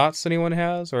more thoughts anyone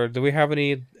has? Or do we have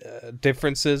any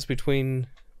differences between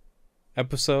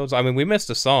episodes? I mean, we missed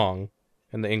a song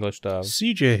in the English dub.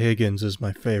 CJ Higgins is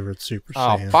my favorite Super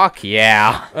Oh, Saiyan. fuck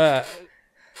yeah.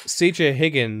 CJ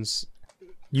Higgins.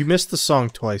 You missed the song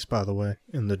twice, by the way,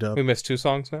 in the dub. We missed 2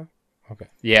 songs now? Okay.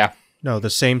 Yeah. No, the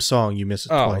same song, you missed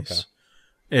it Oh, twice. okay.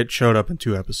 It showed up in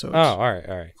 2 episodes. Oh,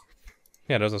 alright.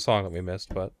 Yeah, there's a song that we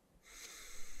missed, but...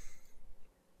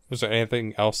 Was there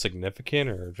anything else significant,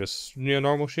 or just,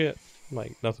 normal shit?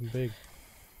 Like, nothing big?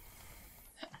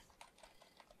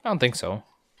 I don't think so.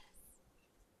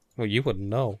 Well, you wouldn't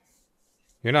know.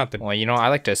 You're not the... Well, I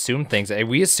like to assume things.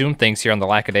 We assume things here on the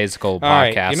Lackadaisical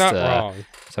Alright, podcast. you're not wrong.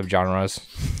 Subgenres.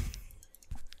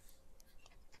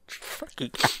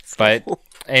 But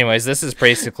anyways, this is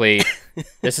basically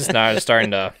this is now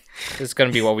starting to. This is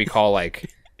gonna be what we call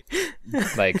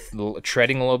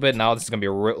treading a little bit. Now this is gonna be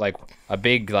a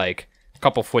big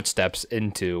couple footsteps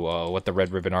into what the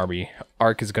Red Ribbon Army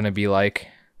arc is gonna be like.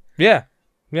 Yeah.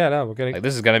 Yeah, no, we're getting...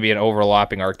 This is gonna be an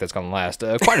overlapping arc that's gonna last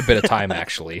quite a bit of time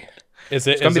actually. It's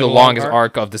gonna be the longest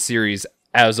arc of the series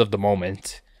as of the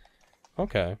moment.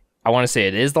 Okay. I want to say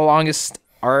it is the longest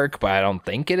arc, but I don't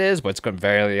think it is. But it's going to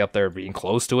very up there, being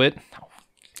close to it.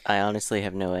 I honestly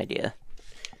have no idea.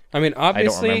 I mean,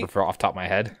 obviously... I don't remember off the top of my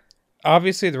head.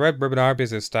 Obviously, the Red Ribbon Army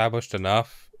is established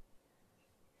enough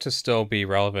to still be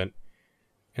relevant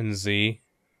in Z.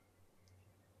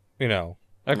 Of Not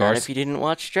course. if you didn't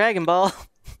watch Dragon Ball.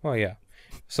 Well, yeah.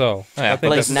 So, Yeah, I think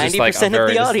Like this is just 90% of the they're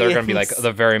going to be audience.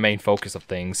 the very main focus of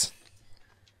things.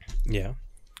 yeah.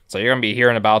 So you're going to be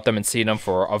hearing about them and seeing them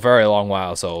for a very long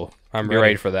while. So I'm be ready.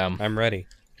 ready for them. I'm ready.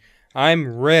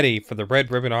 I'm ready for the Red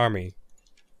Ribbon Army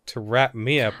to wrap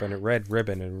me up in a red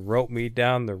ribbon and rope me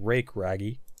down the rake,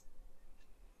 Raggy.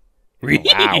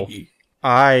 Wow.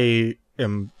 I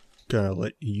am gonna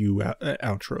let you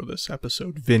outro this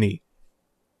episode. Vinny,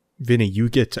 you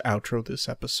get to outro this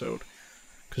episode.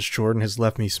 Because Jordan has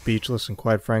left me speechless, and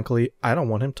quite frankly, I don't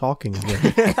want him talking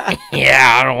again.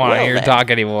 Yeah, I don't want to Well, hear then. talk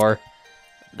anymore.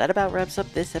 That about wraps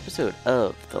up this episode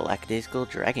of the Lackadaisical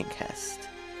Dragoncast.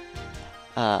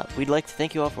 We'd like to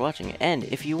thank you all for watching, and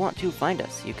if you want to find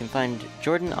us, you can find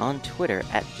Jordan on Twitter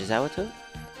at Jizawato,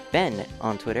 Ben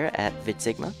on Twitter at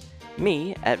VidSigma,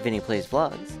 me at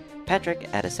VinnyPlaysVlogs, Patrick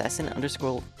at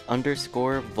Assassin_Volk,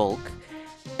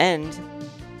 and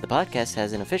the podcast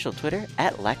has an official Twitter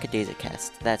at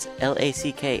Lackadaisicast. That's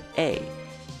L-A-C-K-A.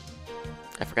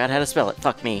 I forgot how to spell it.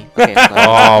 Fuck me. Okay, hold on.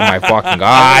 Oh my fucking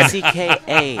god.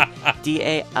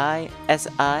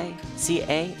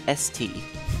 Lackadaisicast.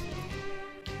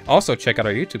 Also, check out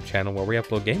our YouTube channel where we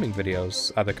upload gaming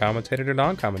videos, either commentated or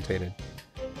non-commentated.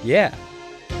 Yeah.